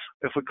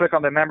 If we click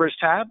on the Members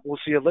tab, we'll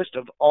see a list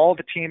of all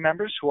the team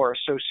members who are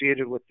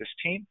associated with this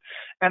team.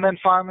 And then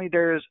finally,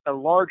 there's a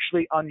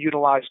largely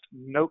unutilized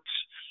Notes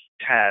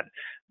tab.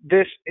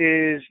 This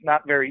is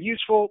not very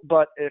useful,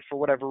 but if for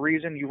whatever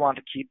reason you want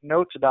to keep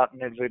notes about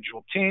an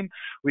individual team,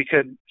 we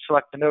could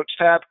select the Notes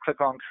tab,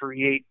 click on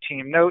Create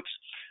Team Notes,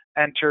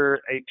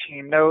 enter a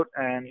team note,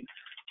 and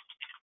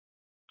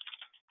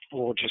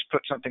we'll just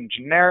put something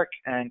generic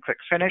and click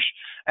Finish.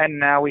 And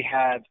now we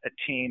have a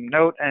team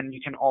note, and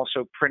you can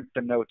also print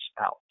the notes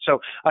out. So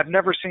I've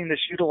never seen this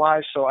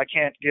utilized, so I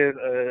can't give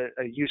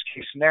a use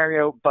case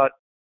scenario, but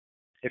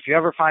if you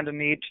ever find a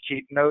need to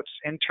keep notes,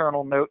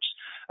 internal notes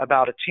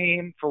about a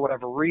team for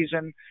whatever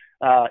reason,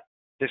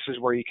 this is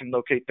where you can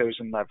locate those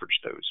and leverage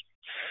those.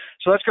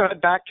 So let's go ahead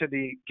back to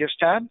the Gifts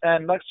tab,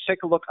 and let's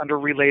take a look under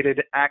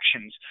Related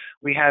Actions.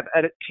 We have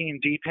Edit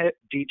Team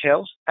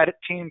Details, Edit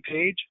Team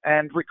Page,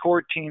 and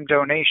Record Team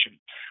Donation.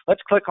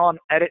 Let's click on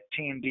Edit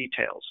Team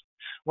Details.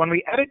 When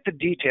we edit the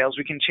details,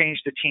 we can change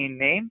the team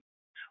name.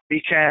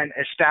 We can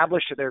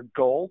establish their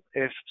goal.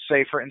 If,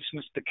 say, for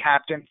instance, the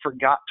captain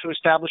forgot to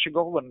establish a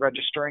goal when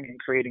registering and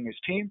creating his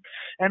team,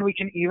 and we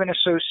can even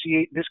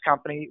associate this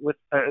company with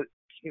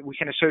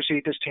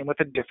this team with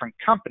a different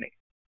company.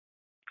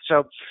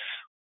 So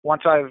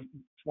once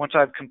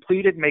I've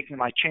completed making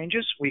my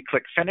changes, we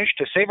click Finish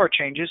to save our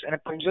changes, and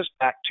it brings us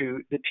back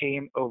to the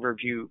Team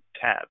Overview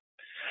tab.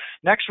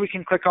 Next, we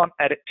can click on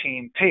Edit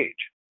Team Page.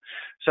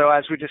 So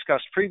as we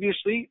discussed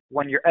previously,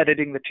 when you're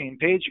editing the team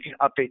page, you can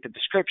update the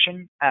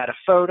description, add a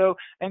photo,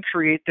 and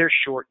create their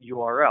short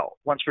URL.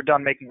 Once we're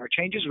done making our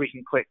changes, we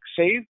can click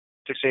Save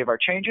to save our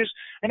changes,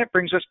 and it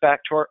brings us back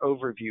to our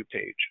Overview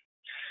page.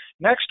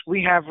 Next,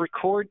 we have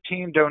Record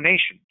Team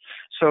Donation.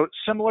 So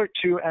similar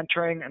to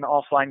entering an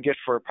offline gift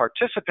for a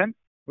participant,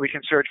 we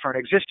can search for an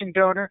existing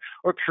donor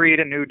or create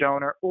a new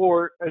donor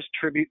or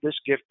attribute this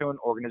gift to an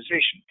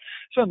organization.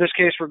 So in this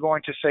case, we're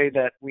going to say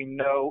that we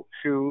know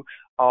who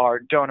our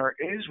donor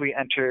is. We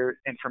enter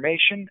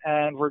information,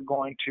 and we're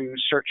going to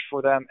search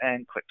for them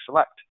and click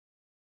Select.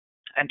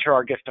 Enter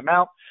our gift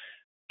amount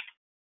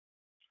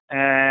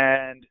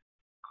and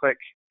click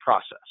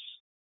Process.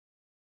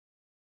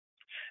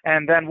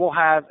 And then we'll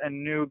have a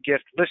new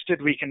gift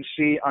listed. We can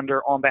see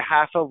under On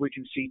Behalf of, we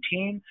can see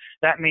Team.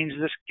 That means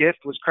this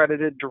gift was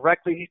credited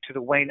directly to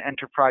the Wayne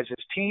Enterprises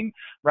team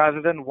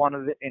rather than one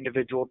of the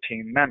individual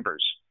team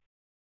members.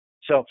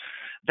 So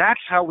that's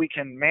how we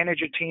can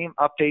manage a team,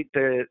 update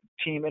the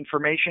team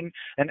information,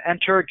 and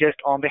enter a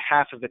gift on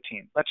behalf of the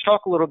team. Let's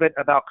talk a little bit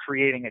about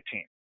creating a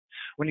team.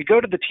 When you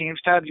go to the Teams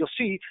tab, you'll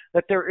see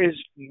that there is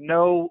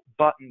no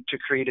button to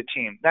create a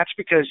team. That's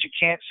because you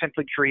can't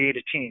simply create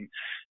a team.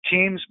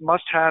 Teams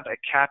must have a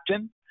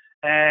captain,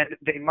 and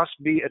they must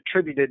be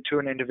attributed to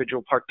an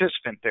individual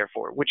participant,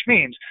 therefore, which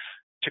means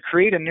to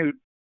create a new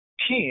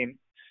team,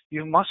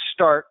 you must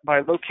start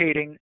by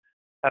locating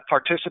a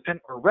participant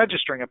or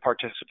registering a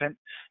participant,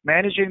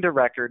 managing the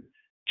record,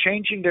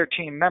 changing their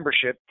team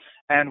membership,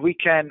 and we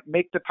can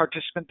make the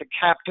participant the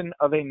captain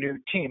of a new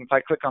team. If I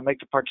click on Make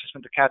the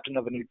Participant the Captain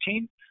of a New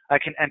Team, I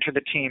can enter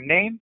the team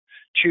name,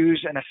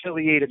 choose an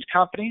affiliated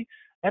company,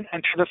 and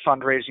enter the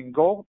fundraising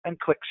goal and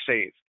click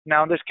Save.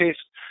 Now, in this case,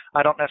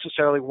 I don't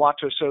necessarily want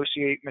to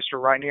associate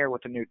Mr. Rainier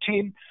with a new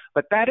team,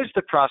 but that is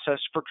the process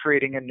for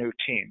creating a new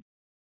team.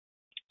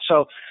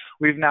 So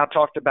we've now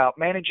talked about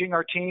managing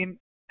our team,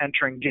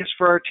 entering gifts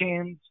for our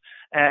teams,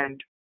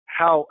 and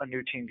how a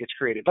new team gets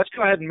created. Let's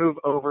go ahead and move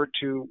over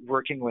to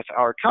working with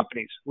our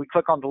companies. We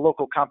click on the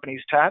Local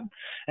Companies tab,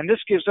 and this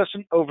gives us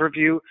an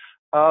overview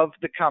of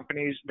the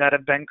companies that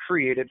have been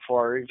created for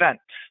our event.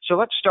 So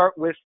let's start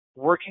with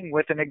working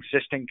with an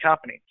existing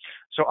company.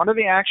 So under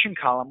the Action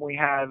column, we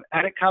have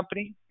Edit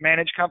Company,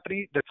 Manage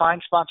Company, Define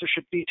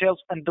Sponsorship Details,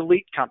 and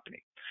Delete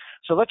Company.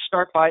 So let's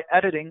start by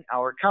editing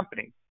our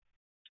company.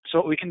 So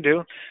what we can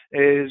do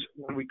is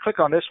when we click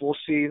on this, we'll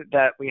see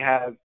that we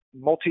have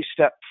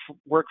multi-step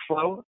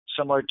workflow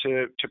similar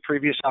to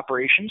previous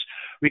operations.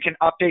 We can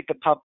update the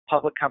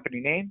public company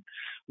name.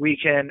 We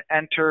can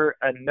enter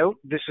a note.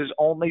 This is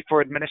only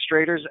for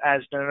administrators,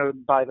 as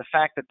denoted by the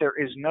fact that there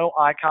is no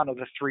icon of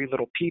the three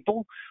little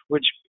people,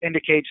 which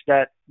indicates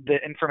that the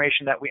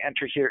information that we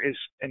enter here is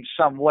in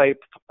some way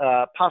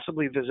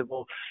possibly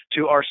visible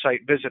to our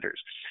site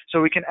visitors.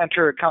 So we can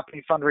enter a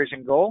company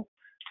fundraising goal.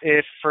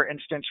 If, for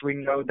instance, we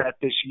know that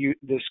this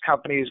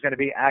company is going to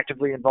be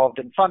actively involved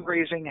in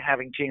fundraising,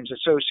 having teams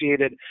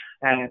associated,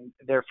 and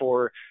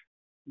therefore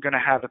going to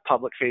have a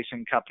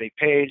public-facing company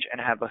page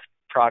and have a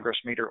progress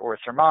meter or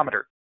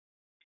thermometer.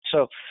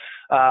 So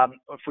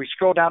if we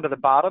scroll down to the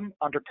bottom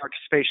under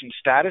participation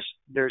status,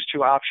 there's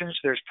two options.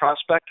 There's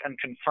prospect and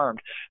confirmed.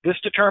 This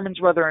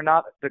determines whether or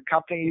not the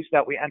companies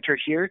that we enter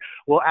here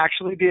will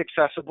actually be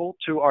accessible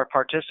to our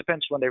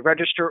participants when they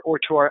register, or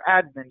to our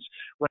admins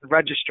when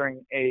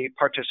registering a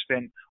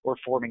participant or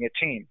forming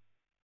a team.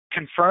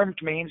 Confirmed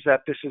means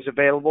that this is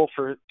available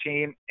for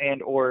team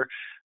and or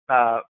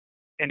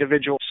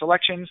individual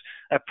selections.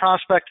 A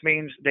prospect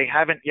means they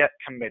haven't yet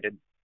committed,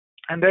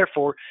 and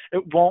therefore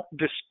it won't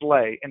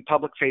display in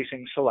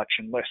public-facing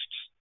selection lists.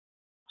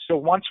 So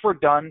once we're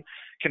done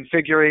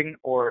configuring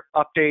or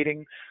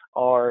updating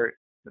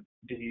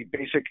the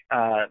basic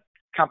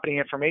company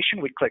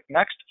information, we click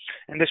Next,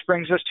 and this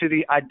brings us to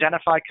the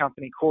Identify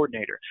Company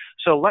Coordinator.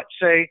 So let's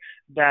say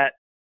that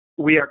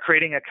we are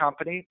creating a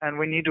company and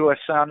we need to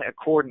assign a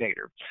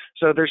coordinator.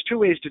 So there's two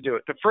ways to do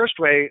it. The first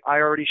way I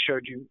already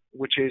showed you,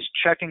 which is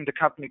checking the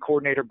company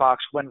coordinator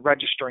box when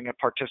registering a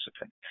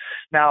participant.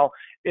 Now,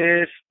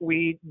 if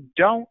we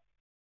don't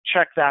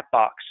check that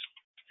box,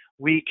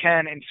 we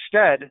can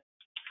instead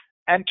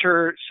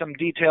enter some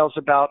details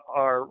about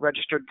our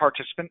registered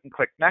participant and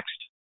click Next.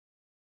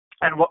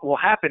 And what will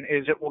happen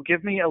is it will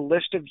give me a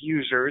list of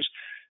users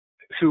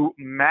who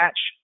match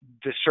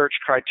the search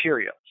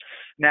criteria.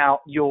 Now,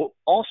 you'll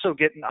also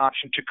get an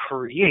option to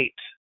create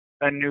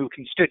a new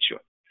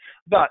constituent.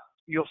 But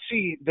you'll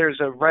see there's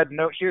a red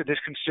note here. This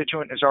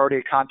constituent is already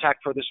a contact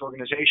for this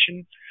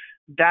organization.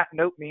 That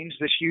note means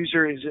this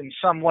user is in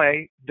some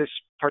way, this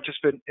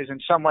participant is in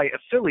some way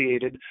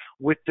affiliated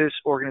with this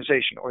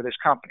organization or this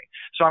company.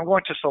 So I'm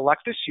going to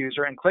select this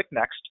user and click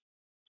Next.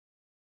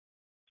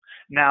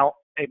 Now,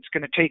 it's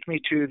going to take me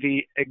to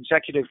the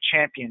Executive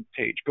Champion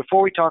page.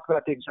 Before we talk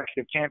about the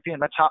Executive Champion,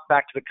 let's hop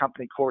back to the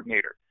Company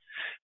Coordinator.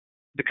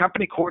 The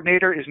Company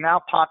Coordinator is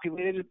now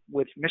populated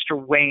with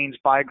Mr. Wayne's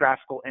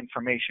biographical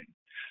information.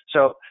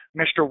 So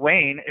Mr.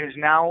 Wayne is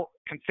now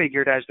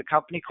configured as the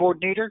Company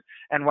Coordinator,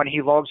 and when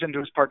he logs into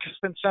his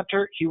Participant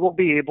Center, he will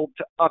be able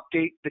to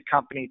update the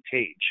company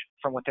page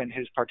from within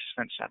his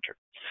Participant Center.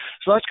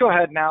 So let's go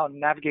ahead now and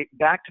navigate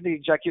back to the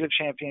Executive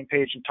Champion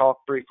page and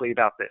talk briefly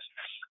about this.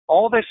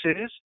 All this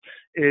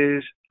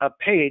is a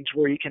page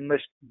where you can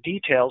list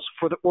details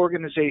for the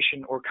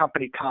organization or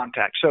company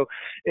contact. So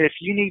if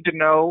you need to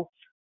know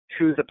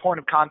who the point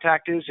of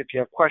contact is, if you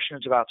have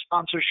questions about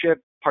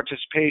sponsorship,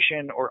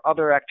 participation, or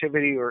other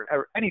activity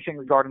or anything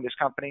regarding this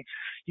company,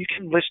 you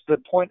can list the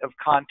point of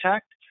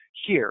contact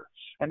here.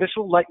 And this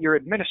will let your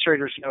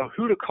administrators know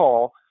who to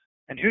call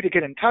and who to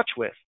get in touch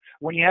with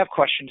when you have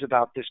questions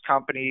about this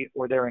company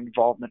or their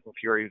involvement with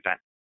your event.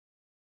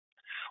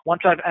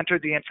 Once I've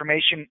entered the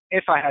information,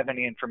 if I have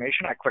any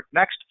information, I click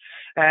Next,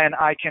 and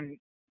I can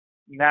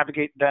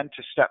navigate then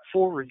to step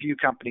 4, Review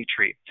Company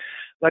Tree.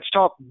 Let's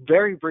talk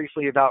very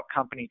briefly about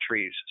company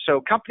trees.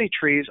 So company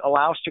trees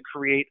allow us to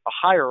create a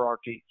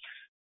hierarchy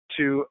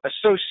to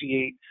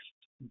associate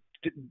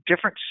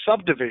different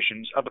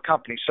subdivisions of a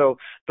company. So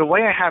the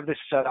way I have this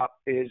set up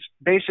is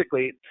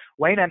basically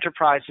Wayne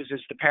Enterprises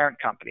is the parent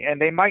company, and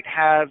they might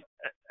have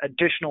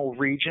additional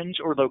regions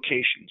or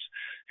locations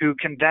who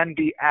can then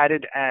be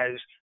added as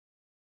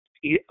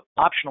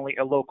optionally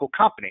a local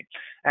company.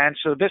 And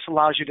so this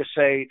allows you to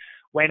say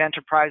Wayne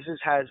Enterprises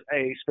has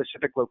a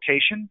specific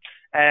location,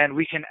 and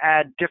we can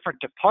add different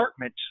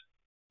departments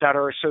that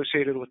are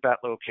associated with that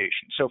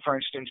location. So for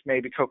instance,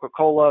 maybe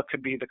Coca-Cola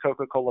could be the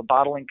Coca-Cola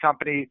bottling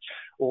company,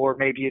 or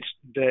maybe it's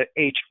the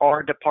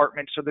HR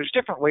department. So there's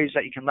different ways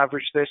that you can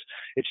leverage this.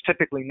 It's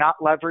typically not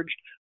leveraged,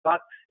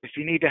 but if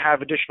you need to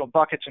have additional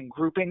buckets and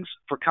groupings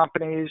for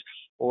companies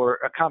or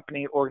a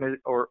company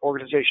or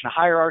organization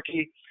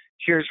hierarchy,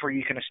 here's where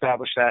you can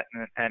establish that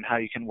and how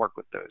you can work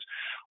with those.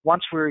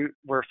 Once we're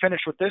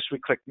finished with this, we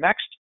click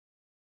Next.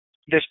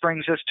 This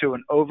brings us to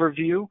an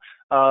overview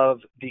of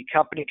the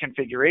company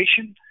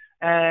configuration,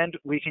 and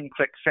we can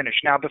click Finish.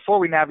 Now, before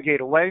we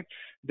navigate away,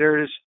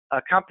 there's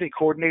a Company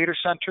Coordinator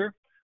Center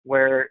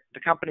where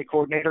the Company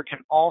Coordinator can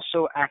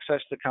also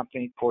access the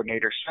Company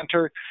Coordinator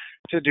Center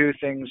to do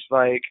things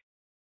like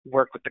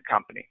work with the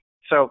company.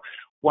 So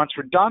once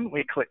we're done,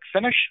 we click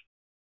Finish,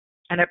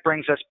 and it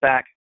brings us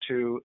back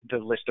to the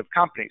list of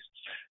companies.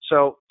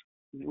 So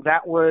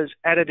that was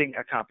editing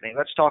a company.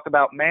 Let's talk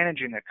about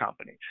managing a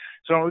company.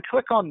 So when we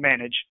click on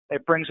Manage,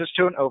 it brings us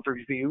to an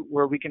overview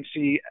where we can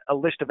see a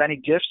list of any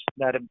gifts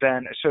that have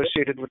been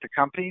associated with the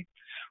company.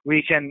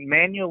 We can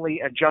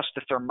manually adjust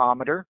the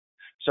thermometer.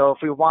 So if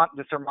we want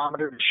the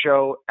thermometer to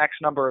show X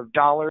number of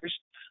dollars,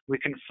 we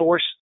can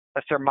force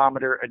a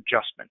thermometer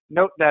adjustment.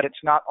 Note that it's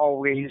not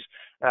always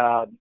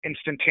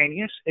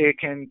instantaneous. It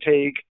can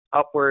take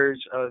upwards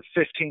of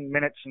 15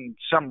 minutes, in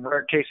some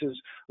rare cases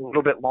a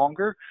little bit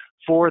longer,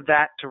 for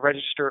that to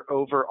register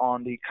over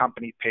on the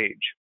company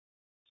page.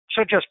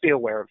 So just be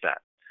aware of that.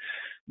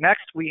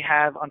 Next, we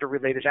have under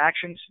related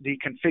actions, the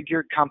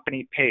configure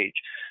company page.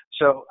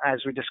 So as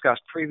we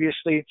discussed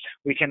previously,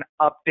 we can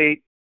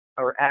update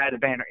or add a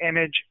banner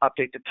image,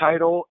 update the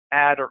title,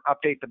 add or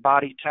update the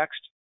body text.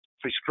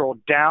 If we scroll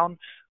down,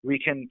 we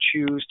can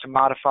choose to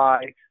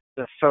modify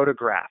the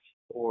photograph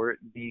or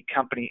the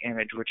company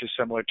image, which is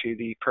similar to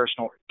the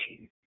personal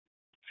team.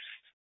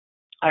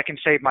 I can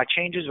save my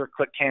changes or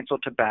click cancel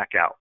to back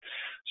out.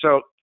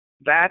 So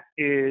that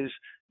is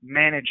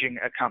managing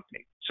a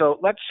company. So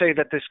let's say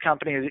that this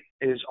company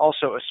is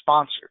also a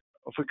sponsor.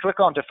 If we click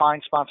on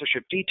define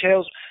sponsorship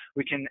details,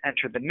 we can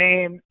enter the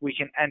name, we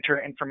can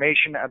enter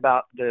information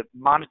about the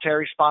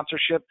monetary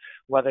sponsorship,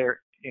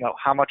 whether,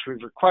 how much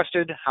we've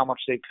requested, how much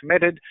they've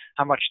committed,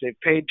 how much they've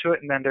paid to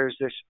it, and then there's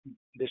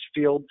this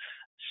field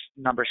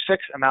number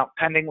 6, amount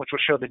pending, which will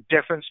show the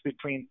difference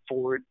between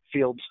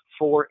fields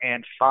 4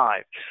 and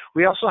 5.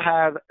 We also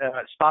have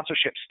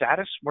sponsorship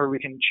status, where we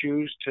can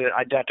choose to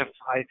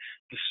identify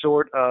the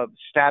sort of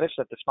status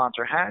that the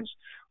sponsor has.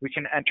 We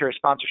can enter a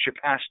sponsorship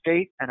ask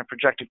date and a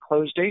projected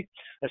close date,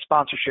 a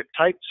sponsorship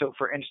type, so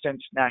for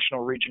instance,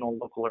 national, regional,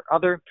 local, or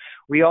other.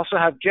 We also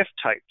have gift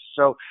types.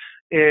 So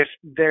if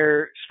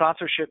their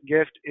sponsorship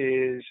gift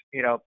is,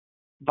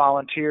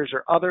 volunteers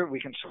or other, we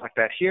can select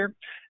that here.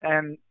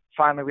 And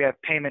finally, we have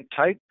payment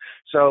type.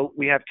 So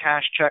we have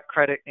cash, check,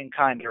 credit,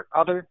 in-kind, or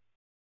other.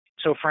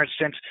 So for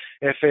instance,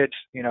 if it's,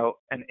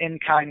 an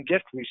in-kind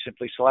gift, we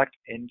simply select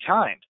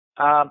in-kind.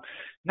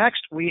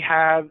 Next, we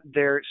have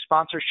their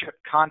sponsorship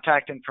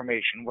contact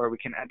information, where we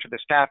can enter the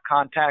staff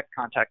contact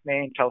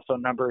name,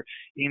 telephone number,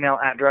 email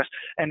address.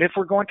 And if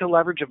we're going to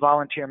leverage a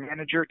volunteer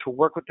manager to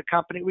work with the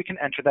company, we can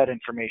enter that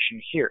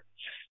information here.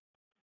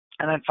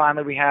 And then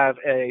finally, we have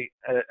a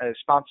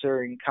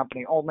sponsoring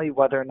company only,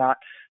 whether or not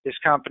this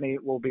company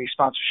will be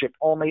sponsorship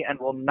only and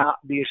will not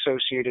be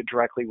associated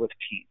directly with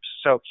teams.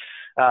 So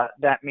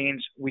that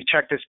means we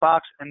check this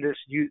box, and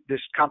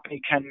this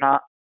company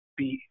cannot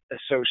be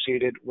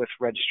associated with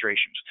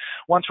registrations.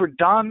 Once we're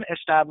done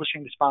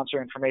establishing the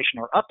sponsor information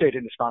or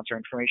updating the sponsor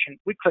information,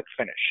 we click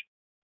Finish.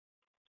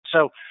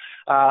 So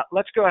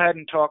let's go ahead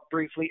and talk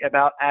briefly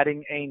about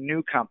adding a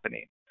new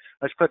company.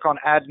 Let's click on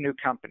Add New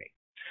Company.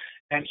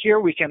 And here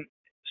we can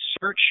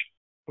search.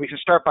 We can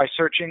start by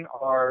searching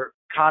our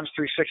Cons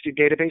 360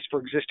 database for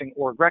existing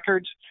org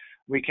records.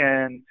 We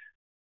can,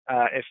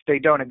 if they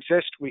don't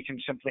exist, we can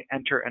simply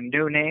enter a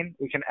new name.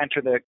 We can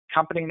enter the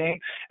company name,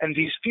 and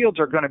these fields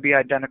are going to be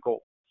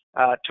identical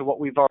to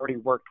what we've already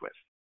worked with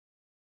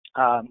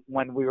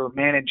when we were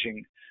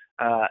managing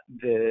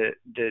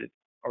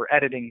or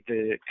editing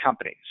the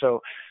company. So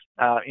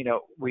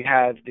we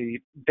have the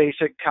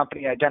basic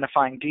company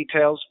identifying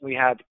details. We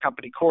have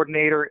company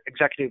coordinator,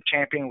 executive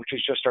champion, which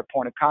is just our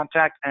point of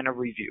contact, and a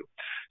review.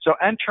 So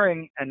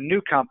entering a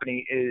new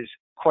company is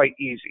quite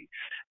easy.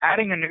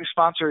 Adding a new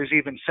sponsor is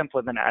even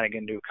simpler than adding a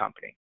new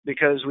company,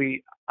 because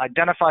we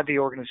identify the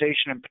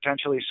organization and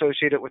potentially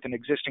associate it with an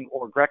existing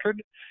org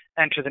record,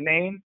 enter the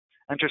name,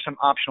 enter some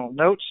optional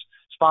notes,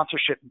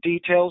 sponsorship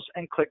details,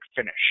 and click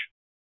Finish.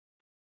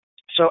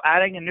 So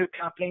adding a new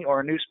company or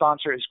a new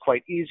sponsor is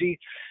quite easy,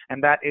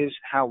 and that is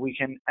how we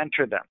can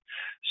enter them.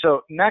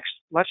 So next,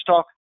 let's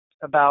talk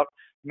about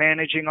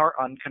managing our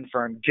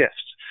unconfirmed gifts.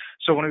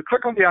 So when we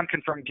click on the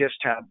Unconfirmed Gifts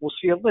tab, we'll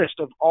see a list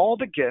of all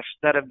the gifts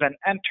that have been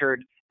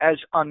entered as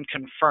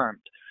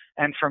unconfirmed.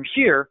 And from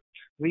here,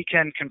 we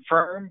can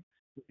confirm,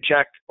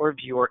 reject, or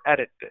view or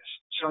edit this.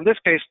 So in this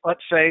case,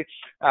 let's say,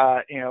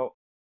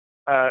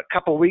 a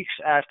couple weeks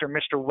after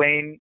Mr.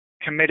 Wayne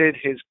committed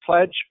his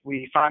pledge,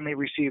 we finally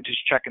received his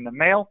check in the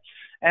mail,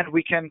 and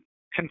we can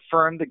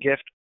confirm the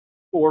gift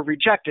or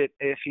reject it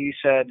if he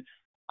said,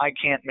 I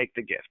can't make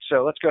the gift.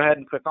 So let's go ahead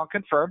and click on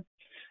Confirm,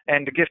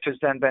 and the gift has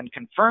then been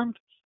confirmed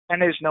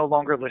and is no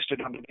longer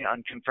listed under the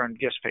Unconfirmed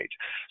Gifts page.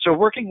 So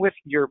working with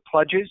your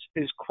pledges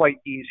is quite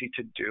easy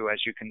to do, as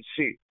you can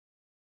see.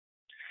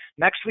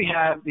 Next, we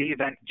have the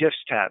Event Gifts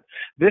tab.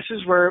 This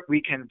is where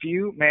we can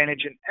view,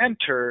 manage, and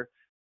enter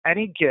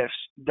any gifts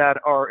that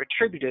are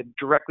attributed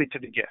directly to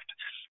the gift.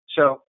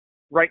 So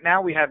right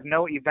now we have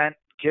no event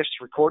gifts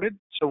recorded.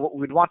 So what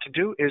we'd want to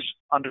do is,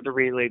 under the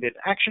related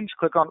actions,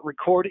 click on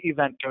Record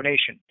Event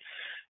Donation.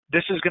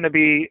 This is going to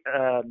be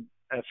a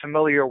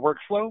familiar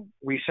workflow.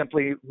 We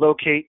simply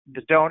locate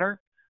the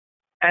donor,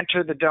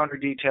 enter the donor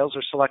details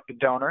or select the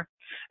donor,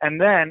 and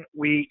then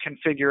we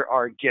configure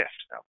our gift.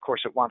 Now, of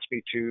course, it wants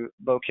me to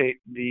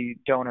locate the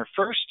donor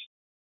first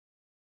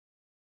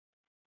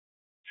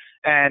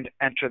and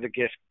enter the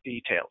gift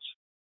details.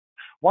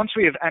 Once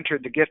we have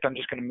entered the gift, I'm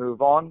just going to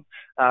move on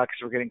because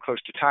we're getting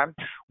close to time.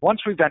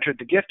 Once we've entered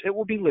the gift, it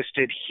will be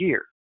listed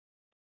here.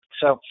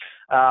 So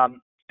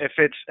If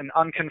it's an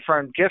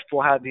unconfirmed gift,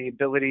 we'll have the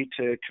ability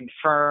to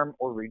confirm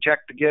or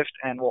reject the gift,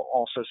 and we'll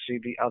also see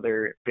the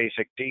other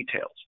basic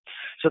details.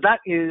 So that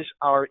is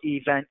our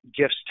Event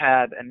Gifts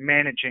tab and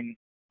managing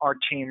our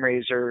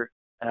TeamRaiser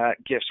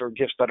gifts, or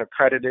gifts that are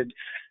credited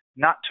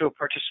not to a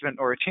participant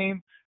or a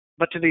team,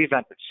 but to the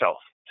event itself.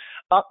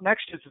 Up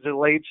next is the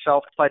Delayed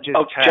Self-Pledges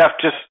tab. Jeff,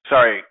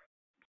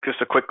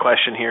 just a quick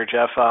question here,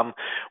 Jeff.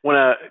 When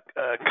a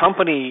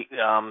company,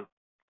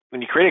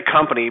 when you create a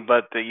company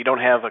but you don't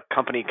have a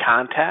company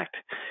contact,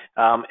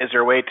 is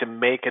there a way to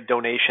make a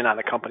donation on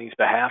the company's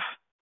behalf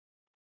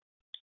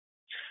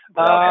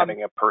without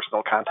having a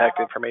personal contact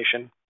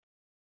information?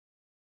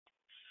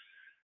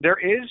 There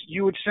is.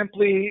 You would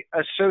simply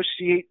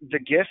associate the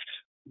gift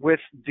with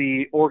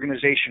the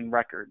organization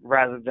record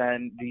rather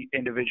than the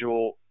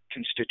individual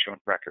constituent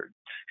record.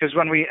 Because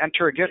when we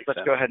enter a gift, let's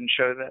go ahead and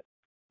show that.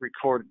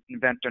 Record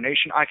event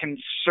donation. I can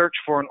search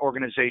for an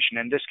organization.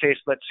 In this case,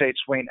 let's say it's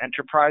Wayne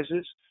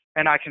Enterprises,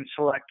 and I can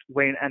select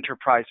Wayne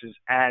Enterprises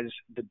as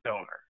the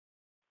donor.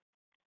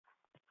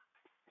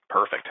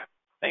 Perfect.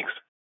 Thanks.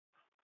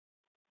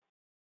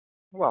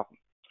 You're welcome.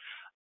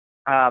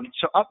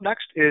 So up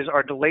next is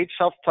our Delayed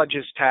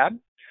Self-Pledges tab.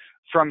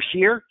 From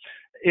here,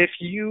 if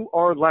you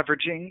are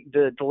leveraging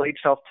the Delayed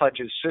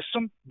Self-Pledges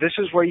system, this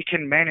is where you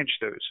can manage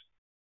those.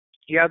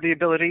 You have the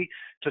ability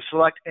to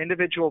select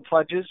individual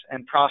pledges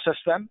and process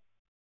them.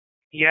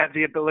 You have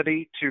the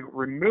ability to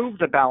remove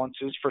the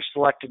balances for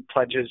selected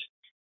pledges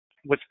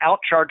without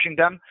charging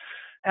them.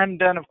 And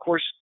then, of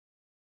course,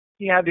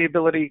 you have the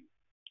ability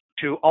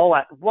to all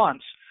at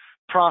once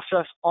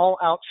process all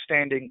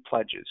outstanding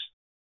pledges.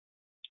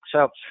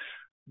 So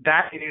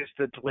that is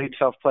the Delayed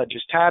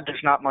Self-Pledges tab.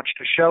 There's not much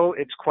to show.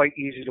 It's quite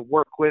easy to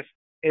work with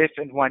if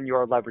and when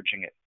you're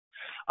leveraging it.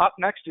 Up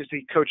next is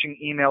the Coaching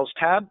Emails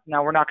tab.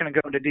 Now, we're not going to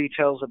go into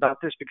details about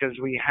this because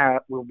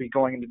we'll be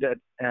going into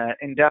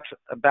in depth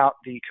about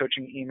the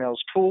Coaching Emails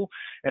tool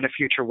in a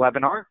future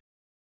webinar.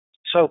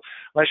 So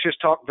let's just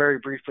talk very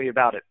briefly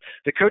about it.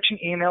 The Coaching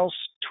Emails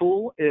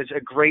tool is a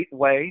great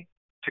way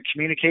to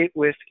communicate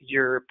with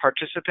your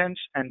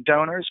participants and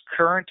donors,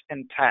 current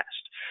and past.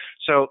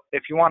 So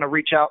if you want to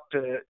reach out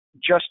to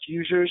just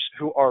users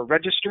who are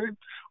registered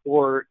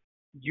or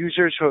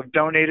users who have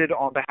donated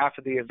on behalf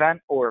of the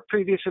event or a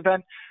previous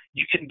event,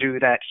 you can do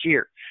that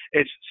here.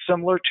 It's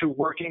similar to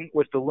working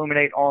with the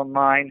Luminate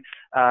Online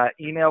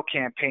email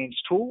campaigns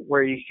tool,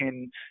 where you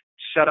can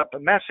set up a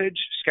message,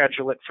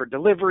 schedule it for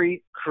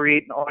delivery,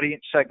 create an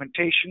audience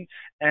segmentation,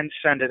 and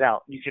send it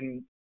out. You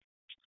can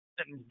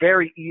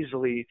very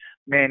easily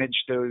manage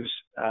those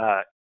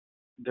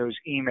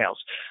emails.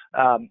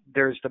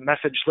 There's the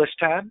message list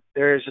tab.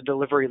 There is a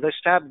delivery list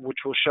tab, which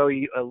will show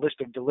you a list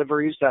of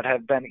deliveries that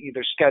have been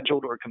either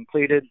scheduled or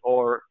completed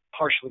or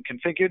partially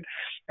configured.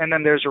 And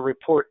then there's a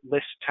report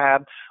list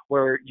tab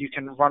where you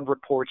can run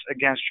reports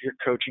against your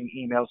coaching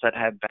emails that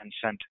have been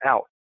sent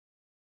out.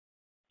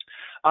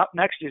 Up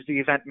next is the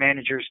Event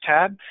Managers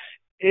tab.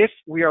 If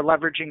we are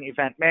leveraging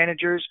event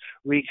managers,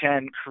 we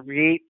can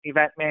create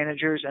event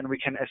managers and we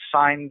can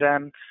assign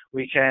them.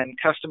 We can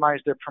customize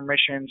their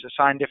permissions,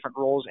 assign different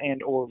roles,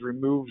 and or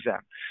remove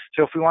them.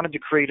 So if we wanted to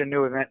create a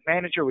new event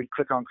manager, we'd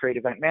click on Create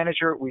Event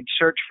Manager. We'd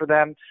search for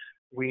them.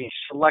 We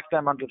select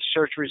them under the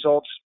search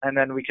results, and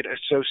then we could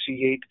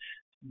associate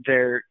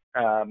their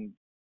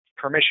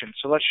permission.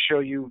 So let's show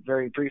you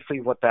very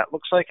briefly what that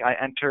looks like. I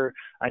enter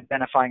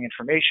identifying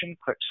information,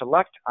 click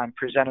select. I'm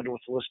presented with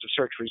a list of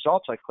search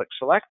results. I click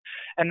select,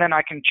 and then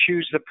I can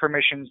choose the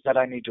permissions that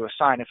I need to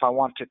assign. If I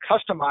want to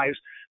customize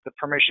the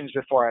permissions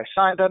before I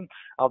assign them,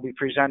 I'll be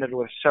presented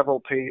with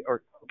several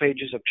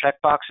pages of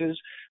checkboxes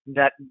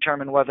that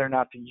determine whether or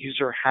not the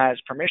user has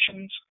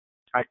permissions.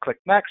 I click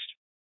next,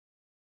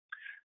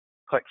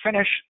 click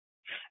finish,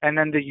 and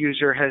then the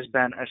user has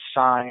been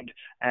assigned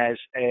as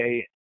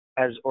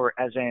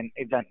an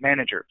event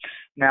manager.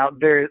 Now,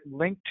 their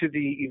link to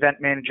the Event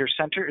Manager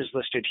Center is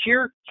listed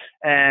here,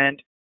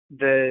 and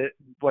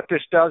what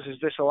this does is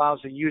this allows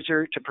the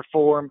user to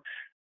perform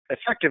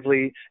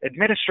effectively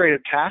administrative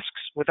tasks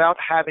without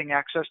having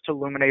access to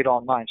Luminate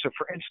Online. So,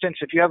 for instance,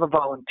 if you have a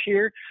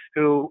volunteer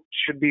who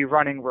should be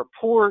running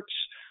reports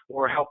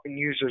or helping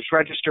users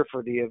register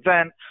for the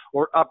event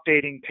or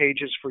updating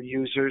pages for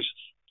users,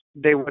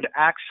 they would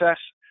access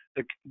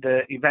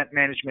the Event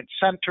Management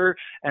Center,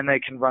 and they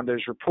can run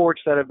those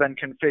reports that have been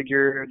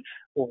configured,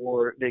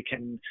 or they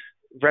can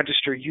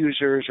register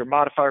users or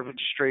modify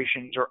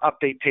registrations or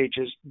update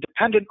pages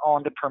dependent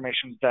on the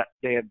permissions that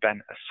they have been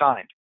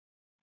assigned.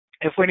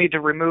 If we need to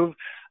remove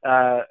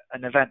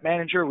an event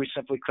manager, we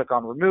simply click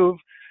on Remove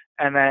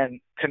and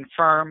then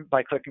confirm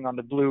by clicking on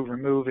the blue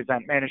Remove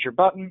Event Manager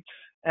button,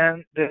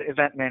 and the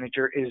event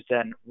manager is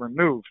then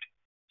removed.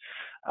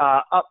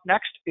 Up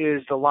next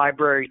is the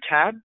Library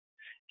tab.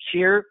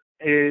 Here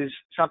is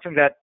something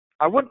that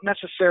I wouldn't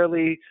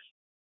necessarily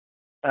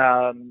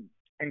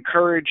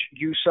encourage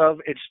use of.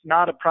 It's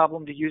not a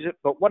problem to use it,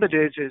 but what it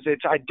is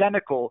it's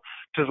identical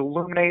to the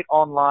Luminate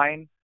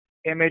Online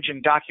image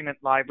and document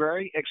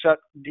library,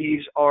 except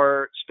these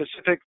are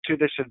specific to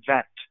this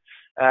event.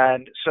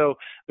 And so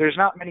there's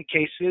not many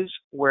cases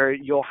where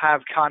you'll have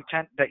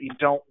content that you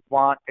don't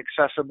want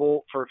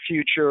accessible for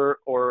future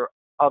or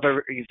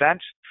other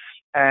events.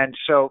 And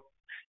so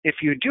if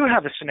you do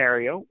have a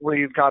scenario where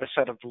you've got a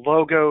set of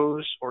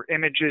logos or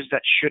images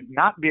that should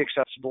not be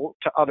accessible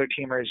to other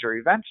TeamRaiser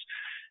events,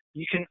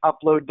 you can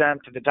upload them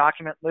to the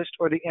document list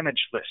or the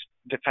image list,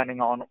 depending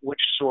on which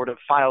sort of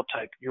file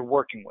type you're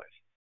working with.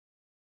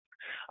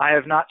 I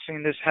have not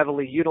seen this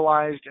heavily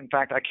utilized. In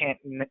fact, I can't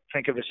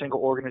think of a single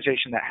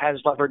organization that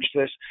has leveraged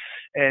this.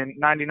 In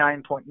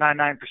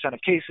 99.99% of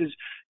cases,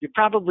 you're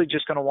probably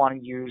just going to want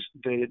to use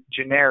the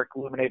generic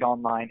Luminate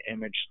Online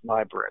image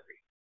library.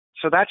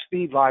 So that's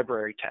the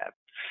library tab.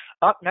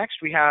 Up next,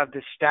 we have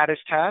the status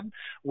tab,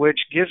 which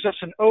gives us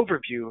an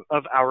overview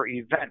of our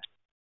event.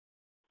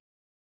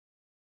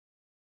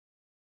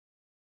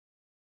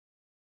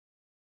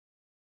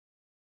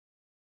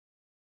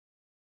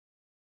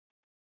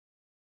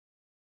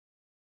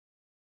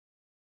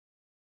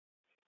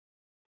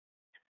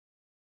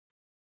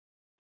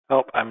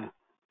 Oh,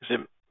 is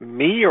it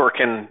me, or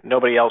can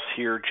nobody else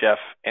hear Jeff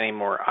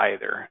anymore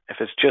either? If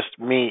it's just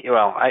me,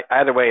 well,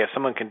 either way, if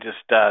someone can just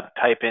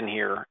type in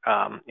here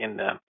in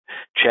the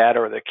chat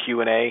or the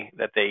Q&A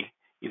that they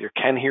either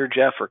can hear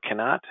Jeff or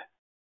cannot.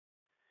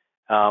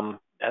 I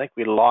think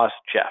we lost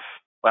Jeff.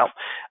 Well,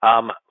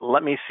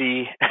 let me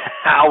see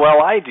how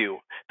well I do.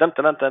 Dun,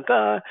 dun, dun, dun,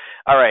 dun.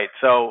 All right,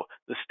 so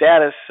the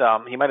status,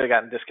 he might have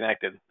gotten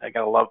disconnected. I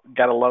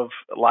gotta love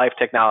live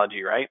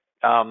technology, right?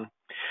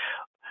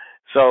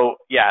 So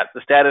yeah, the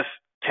status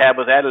tab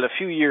was added a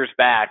few years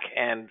back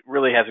and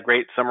really has a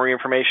great summary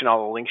information,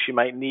 all the links you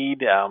might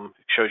need. It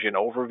shows you an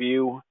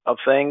overview of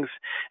things.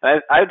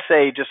 And I would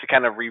say, just to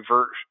kind of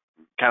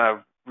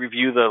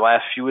review the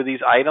last few of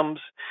these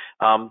items,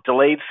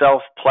 delayed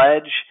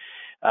self-pledge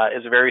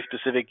is a very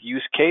specific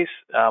use case.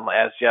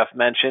 As Jeff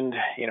mentioned,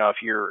 if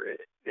you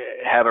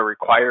have a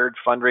required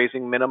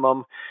fundraising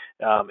minimum,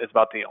 it's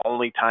about the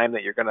only time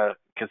that you're going to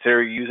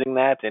consider using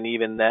that, and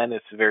even then,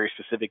 it's a very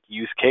specific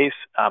use case.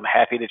 I'm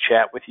happy to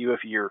chat with you if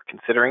you're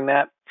considering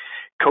that.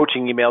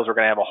 Coaching emails, we're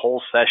going to have a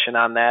whole session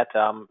on that.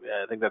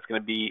 I think that's going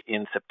to be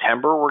in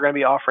September. We're going to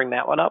be offering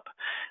that one up.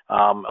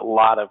 A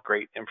lot of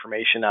great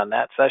information on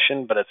that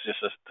session, but it's just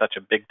such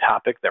a big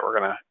topic that we're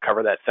going to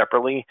cover that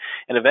separately.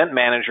 An event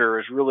manager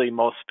is really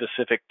most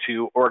specific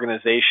to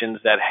organizations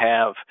that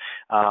have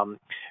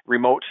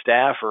remote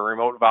staff or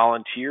remote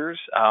volunteers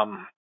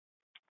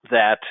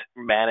that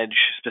manage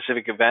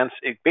specific events.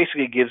 It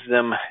basically gives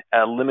them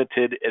a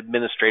limited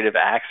administrative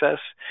access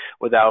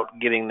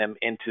without getting them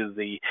into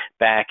the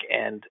back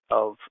end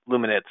of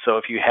Luminate. So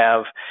if you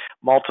have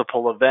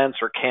multiple events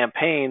or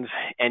campaigns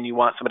and you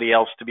want somebody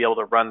else to be able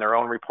to run their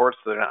own reports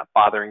so they're not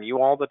bothering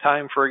you all the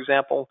time, for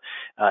example,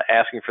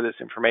 asking for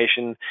this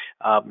information,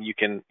 you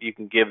can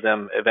give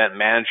them event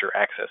manager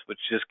access, which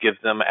just gives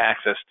them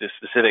access to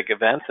specific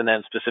events and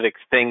then specific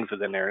things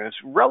within there. And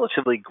it's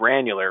relatively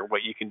granular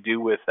what you can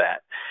do with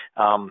that.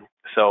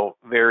 So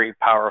very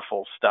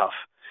powerful stuff.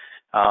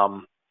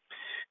 And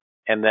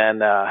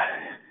then,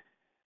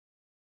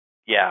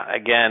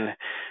 again,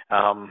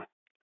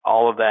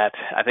 all of that,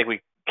 I think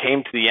we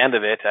came to the end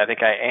of it. I think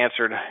I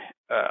answered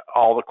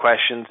all the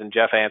questions, and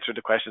Jeff answered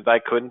the questions I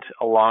couldn't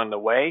along the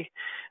way.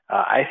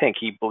 I think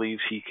he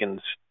believes he can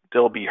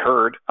still be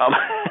heard.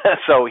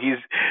 So he's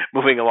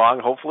moving along.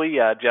 Hopefully,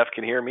 Jeff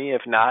can hear me.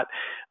 If not,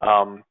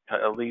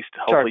 at least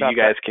hopefully you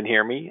guys can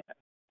hear me.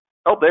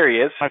 Oh, there he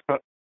is.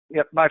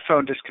 Yep, my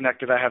phone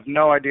disconnected. I have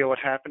no idea what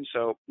happened,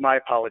 so my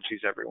apologies,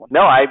 everyone.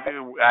 No, I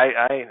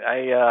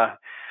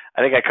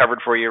think I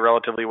covered for you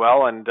relatively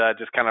well, and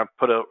just kind of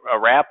put a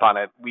wrap on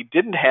it. We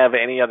didn't have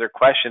any other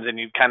questions, and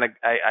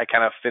I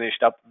kind of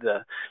finished up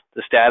the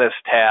status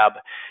tab.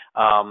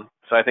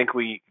 So I think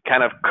we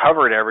kind of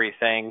covered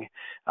everything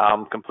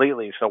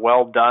completely. So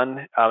well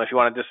done. If you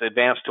want to just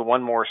advance to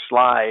one more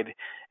slide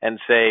and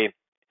say,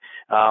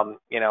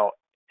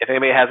 if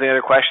anybody has any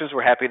other questions,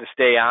 we're happy to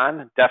stay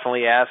on.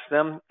 Definitely ask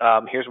them.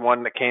 Here's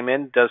one that came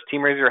in. Does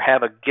TeamRaiser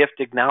have a gift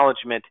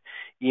acknowledgement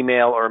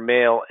email or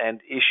mail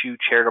and issue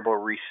charitable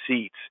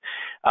receipts?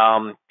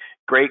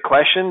 Great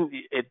question.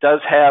 It does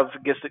have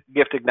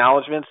gift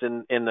acknowledgements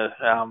in the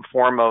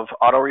form of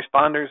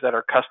autoresponders that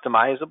are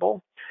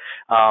customizable.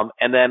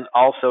 And then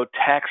also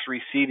tax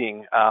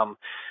receipting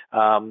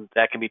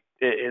that can be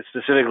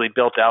specifically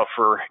built out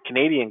for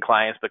Canadian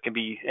clients, but can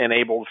be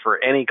enabled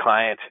for any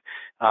client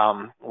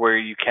where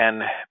you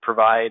can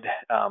provide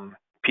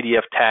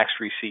PDF tax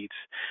receipts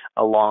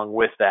along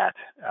with that.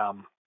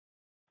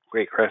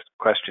 Great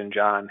question,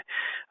 John.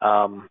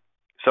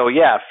 So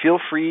yeah, feel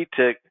free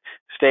to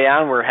stay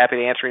on. We're happy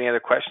to answer any other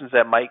questions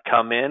that might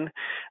come in.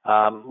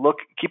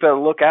 Keep a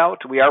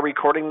lookout. We are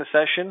recording the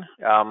session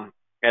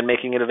and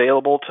making it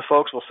available to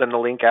folks. We'll send a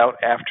link out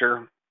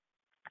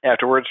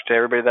afterwards to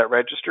everybody that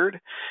registered.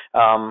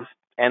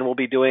 And we'll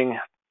be doing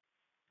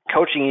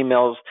coaching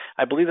emails.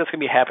 I believe that's going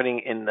to be happening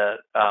in the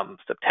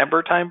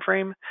September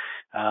timeframe.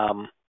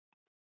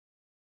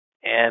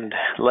 And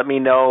let me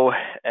know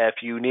if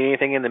you need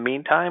anything in the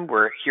meantime.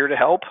 We're here to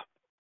help.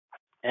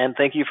 And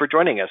thank you for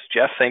joining us.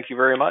 Jeff, thank you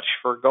very much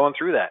for going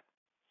through that.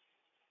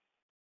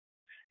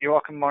 You're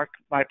welcome, Mark.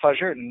 My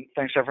pleasure, and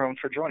thanks everyone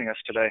for joining us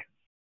today.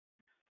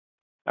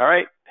 All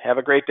right. Have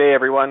a great day,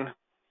 everyone.